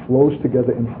forms flows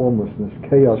together in formlessness,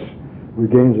 chaos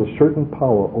regains a certain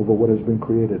power over what has been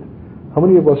created. How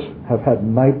many of us have had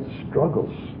night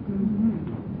struggles?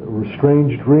 Or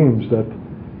strange dreams that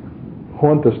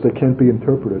haunt us that can't be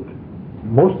interpreted?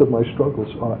 Most of my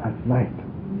struggles are at night,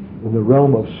 in the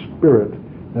realm of spirit,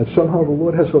 that somehow the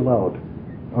Lord has allowed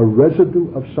a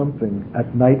residue of something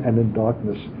at night and in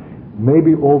darkness,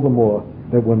 maybe all the more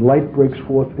that when light breaks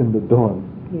forth in the dawn,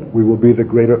 we will be the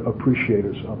greater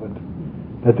appreciators of it.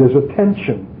 That there's a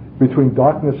tension between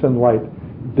darkness and light,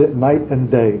 night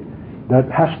and day, that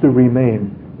has to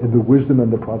remain in the wisdom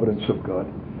and the providence of God.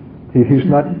 He's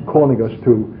not calling us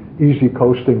to easy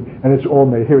coasting, and it's all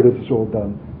made. Here it is, it's all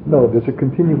done. No, there's a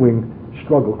continuing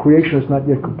struggle. Creation is not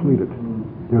yet completed.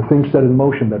 There are things set in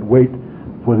motion that wait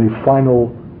for the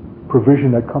final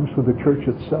provision that comes through the church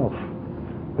itself,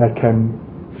 that can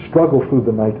struggle through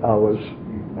the night hours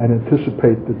and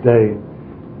anticipate the day,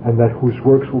 and that whose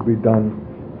works will be done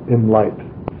in light.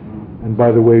 And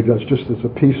by the way, that's just as a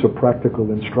piece of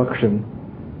practical instruction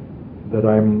that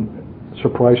I'm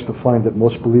surprised to find that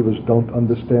most believers don't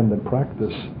understand and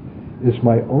practice, is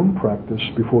my own practice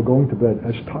before going to bed,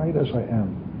 as tired as I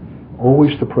am,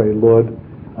 always to pray, Lord,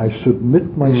 I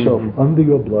submit myself under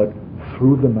your blood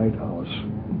through the night hours.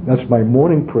 That's my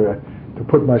morning prayer, to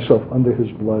put myself under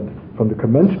his blood from the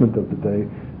commencement of the day,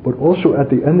 but also at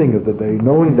the ending of the day,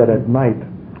 knowing that at night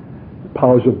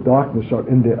powers of darkness are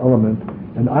in their element,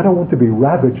 and I don't want to be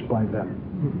ravaged by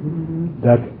them.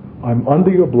 That I'm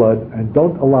under your blood and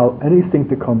don't allow anything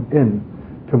to come in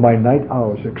to my night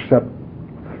hours except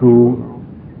through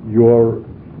your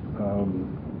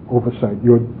oversight,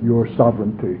 your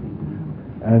sovereignty.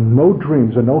 And no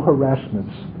dreams and no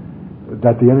harassments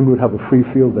that the enemy would have a free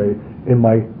field day in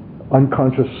my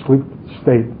unconscious sleep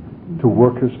state to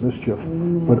work his mischief,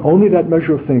 but only that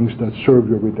measure of things that serve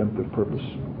your redemptive purpose.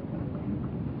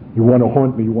 You want to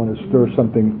haunt me, you want to stir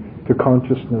something to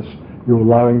consciousness, you're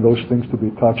allowing those things to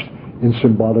be touched in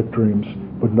symbolic dreams,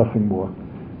 but nothing more.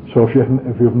 So if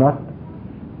you've not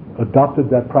adopted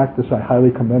that practice, I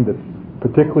highly commend it,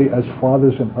 particularly as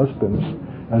fathers and husbands,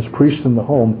 as priests in the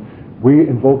home. We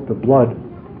invoke the blood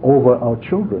over our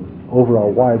children, over our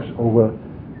wives, over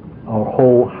our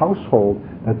whole household,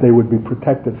 that they would be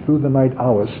protected through the night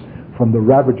hours from the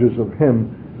ravages of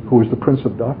him who is the prince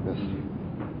of darkness.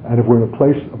 And if we're in a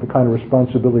place of the kind of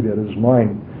responsibility that is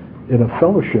mine in a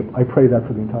fellowship, I pray that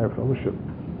for the entire fellowship,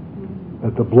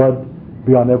 that the blood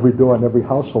be on every door, on every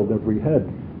household, every head,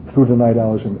 through the night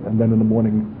hours and then in the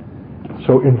morning.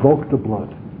 So invoke the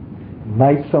blood.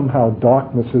 Night somehow,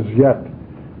 darkness is yet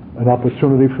an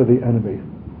opportunity for the enemy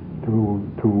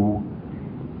to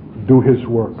do his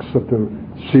works, to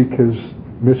seek his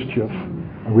mischief.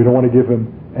 And we don't want to give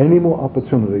him any more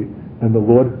opportunity than the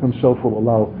Lord himself will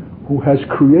allow, who has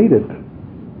created.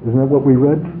 Isn't that what we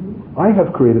read? I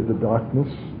have created the darkness.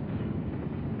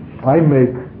 I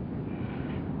make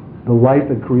the light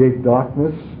and create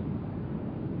darkness.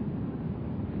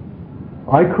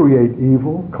 I create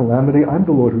evil, calamity. I'm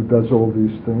the Lord who does all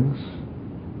these things.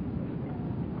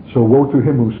 So woe to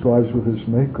him who strives with his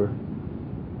maker.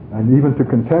 And even to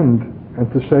contend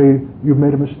and to say, you've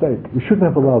made a mistake. You shouldn't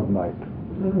have allowed night.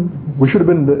 We should have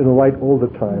been in the light all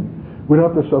the time. We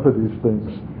don't have to suffer these things.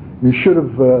 You should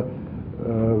have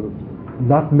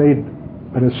not made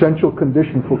an essential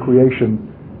condition for creation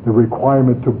the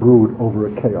requirement to brood over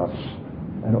a chaos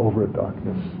and over a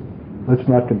darkness. Let's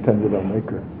not contend with our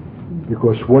Maker,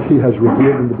 because what he has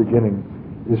revealed in the beginning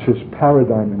is his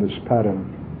paradigm and his pattern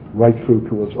right through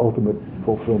to its ultimate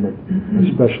fulfillment,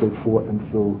 especially for and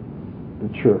through the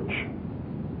church.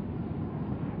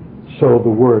 So the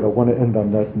Word, I want to end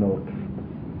on that note.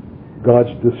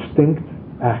 God's distinct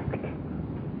act.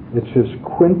 It's his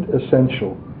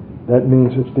quintessential. That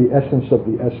means it's the essence of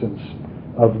the essence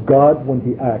of God. When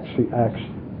he acts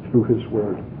through his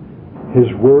Word.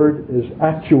 His Word is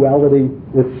actuality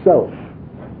itself.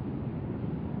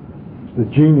 It's the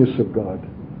genius of God.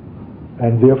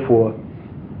 And therefore,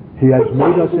 he has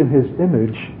made us in his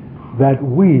image that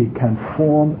we can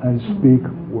form and speak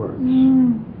words.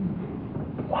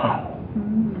 Wow.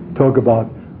 Talk about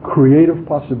creative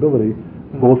possibility,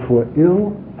 both for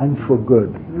ill and for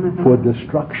good, for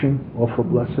destruction or for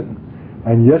blessing.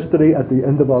 And yesterday at the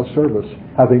end of our service,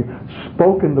 having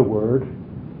spoken the word,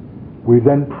 we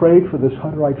then prayed for this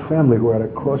Hutterite family who are at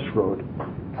a crossroad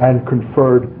and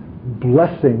conferred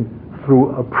blessing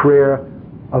through a prayer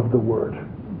of the word.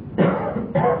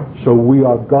 So we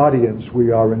are guardians,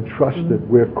 we are entrusted,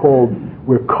 we're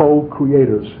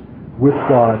co-creators with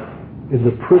God in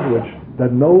the privilege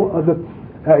that no other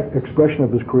expression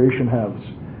of his creation has,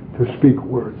 to speak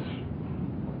words.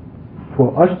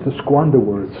 For us to squander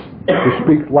words, to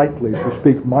speak lightly, to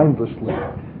speak mindlessly,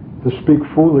 to speak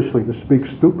foolishly, to speak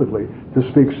stupidly, to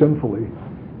speak sinfully,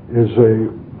 is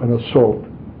an assault,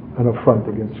 an affront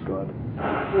against God.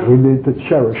 We need to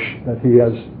cherish that he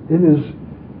has, in his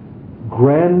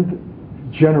grand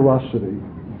generosity,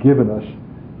 given us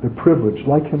the privilege,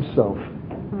 like himself,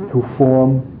 to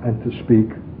form and to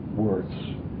speak words.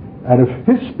 And if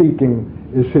his speaking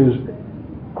is his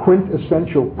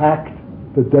quintessential act,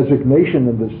 the designation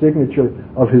and the signature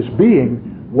of his being,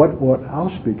 what ought our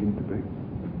speaking to be?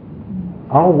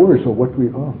 Our words are what we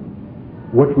are.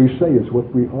 What we say is what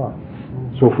we are.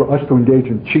 So for us to engage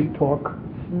in cheap talk,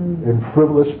 in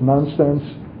frivolous nonsense,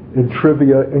 in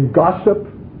trivia, in gossip,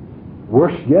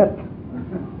 Worse yet,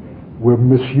 we're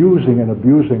misusing and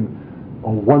abusing a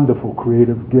wonderful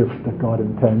creative gift that God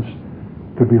intends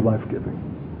to be life-giving.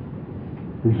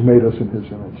 He's made us in His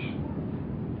image.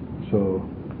 So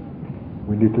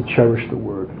we need to cherish the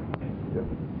Word. Yeah.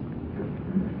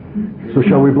 So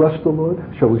shall we bless the Lord?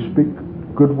 Shall we speak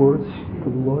good words to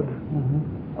the Lord?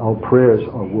 Our prayers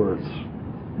are words.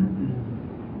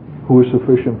 Who is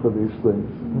sufficient for these things?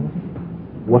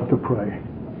 What to pray?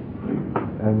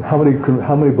 And how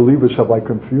many believers have I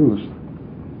confused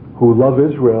who love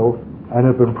Israel and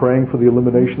have been praying for the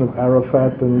elimination of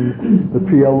Arafat and the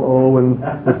PLO, and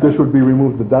if this would be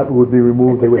removed, that would be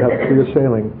removed, they would have clear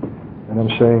sailing. And I'm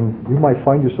saying, you might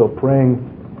find yourself praying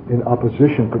in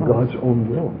opposition to God's own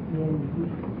will.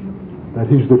 That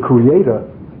He's the creator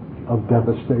of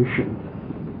devastation.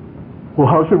 Well,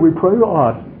 how should we pray?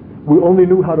 We only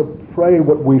knew how to pray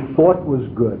what we thought was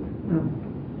good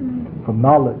from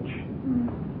knowledge.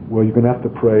 Well, you're going to have to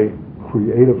pray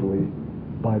creatively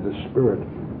by the Spirit,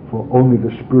 for only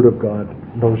the Spirit of God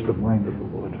knows the mind of the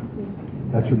Lord.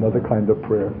 That's another kind of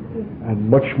prayer, and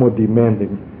much more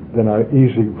demanding than our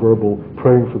easy verbal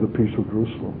praying for the peace of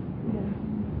Jerusalem.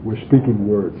 We're speaking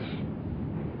words.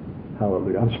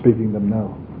 Hallelujah. I'm speaking them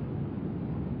now.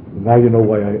 And now you know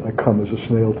why I come as a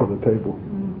snail to the table.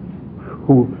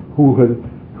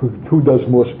 Who does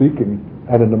more speaking,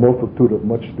 and in the multitude of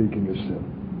much speaking is sin.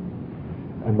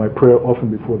 And my prayer often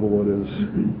before the Lord is,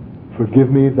 forgive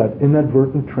me that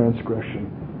inadvertent transgression,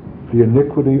 the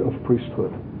iniquity of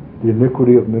priesthood, the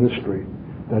iniquity of ministry,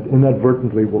 that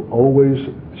inadvertently will always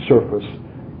surface,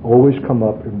 always come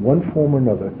up in one form or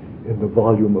another in the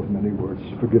volume of many words.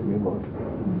 Forgive me, Lord.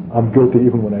 I'm guilty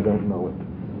even when I don't know it.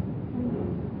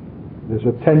 There's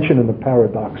a tension and a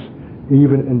paradox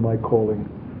even in my calling,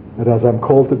 that as I'm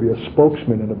called to be a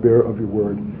spokesman and a bearer of your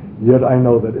word, yet I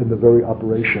know that in the very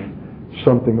operation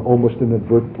something almost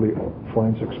inadvertently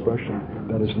finds expression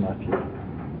that is not you.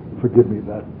 Forgive me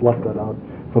that. Blot that out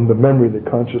from the memory, the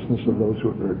consciousness of those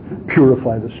who have heard.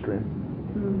 Purify the stream.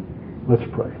 Let's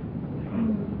pray.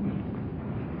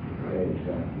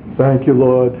 Thank you,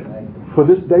 Lord, for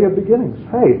this day of beginnings.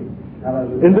 Hey,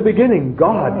 in the beginning,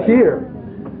 God here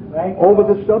over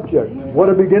the subject. What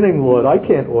a beginning, Lord. I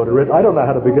can't order it. I don't know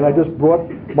how to begin. I just brought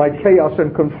my chaos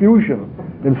and confusion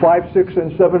in 5, 6,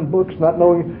 and 7 books, not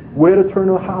knowing where to turn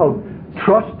or how,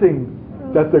 trusting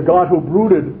that the God who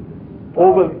brooded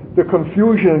over the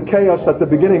confusion and chaos at the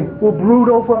beginning will brood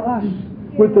over us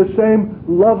with the same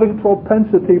loving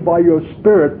propensity by your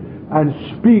Spirit, and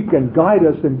speak and guide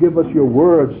us and give us your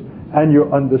words and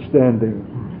your understanding.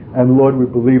 And Lord, we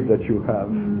believe that you have.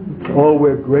 Oh,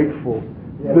 we're grateful.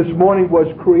 This morning was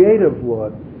creative,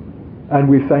 Lord, and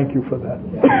we thank you for that.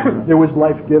 It was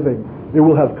life-giving. It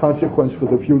will have consequence for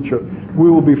the future.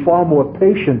 We will be far more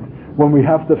patient when we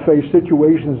have to face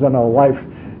situations in our life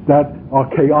that are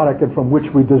chaotic and from which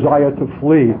we desire to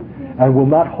flee, and will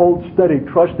not hold steady,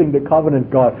 trusting the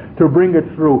covenant God to bring it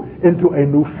through into a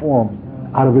new form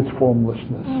out of its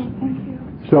formlessness.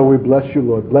 So we bless you,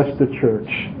 Lord. Bless the church.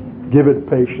 Give it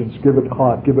patience, give it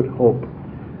heart, give it hope,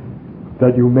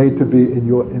 that you made to be in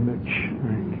your image,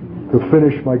 to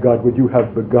finish, my God, what you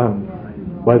have begun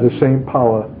by the same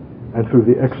power and through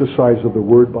the exercise of the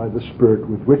Word by the Spirit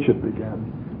with which it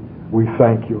began. We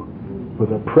thank you for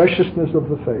the preciousness of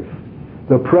the faith,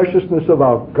 the preciousness of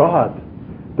our God,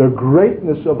 the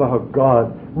greatness of our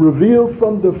God, revealed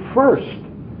from the first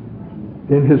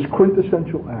in his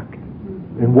quintessential act,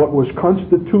 in what was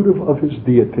constitutive of his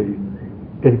deity,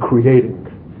 in creating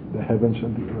the heavens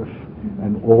and the earth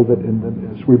and all that in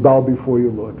them is. We bow before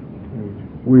you, Lord.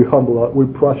 We we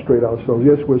prostrate ourselves.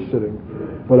 Yes, we're sitting,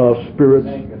 but our spirits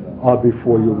are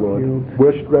before you, Lord.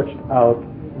 We're stretched out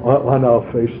on our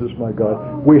faces, my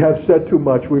God. We have said too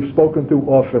much. We've spoken too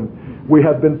often. We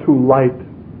have been too light,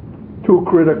 too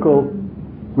critical.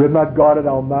 We have not guarded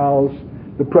our mouths,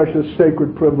 the precious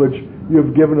sacred privilege you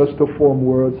have given us to form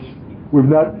words. We've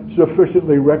not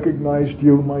sufficiently recognized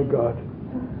you, my God.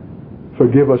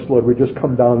 Forgive us, Lord. We just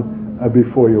come down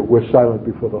before you. We're silent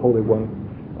before the Holy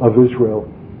One of Israel,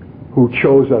 who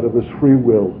chose out of his free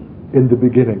will in the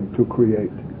beginning to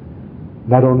create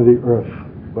not only the earth,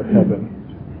 but heaven.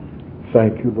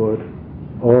 Thank you, Lord.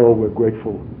 Oh, we're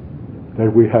grateful that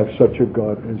we have such a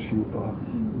God as you are.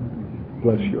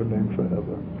 Bless your name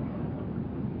forever.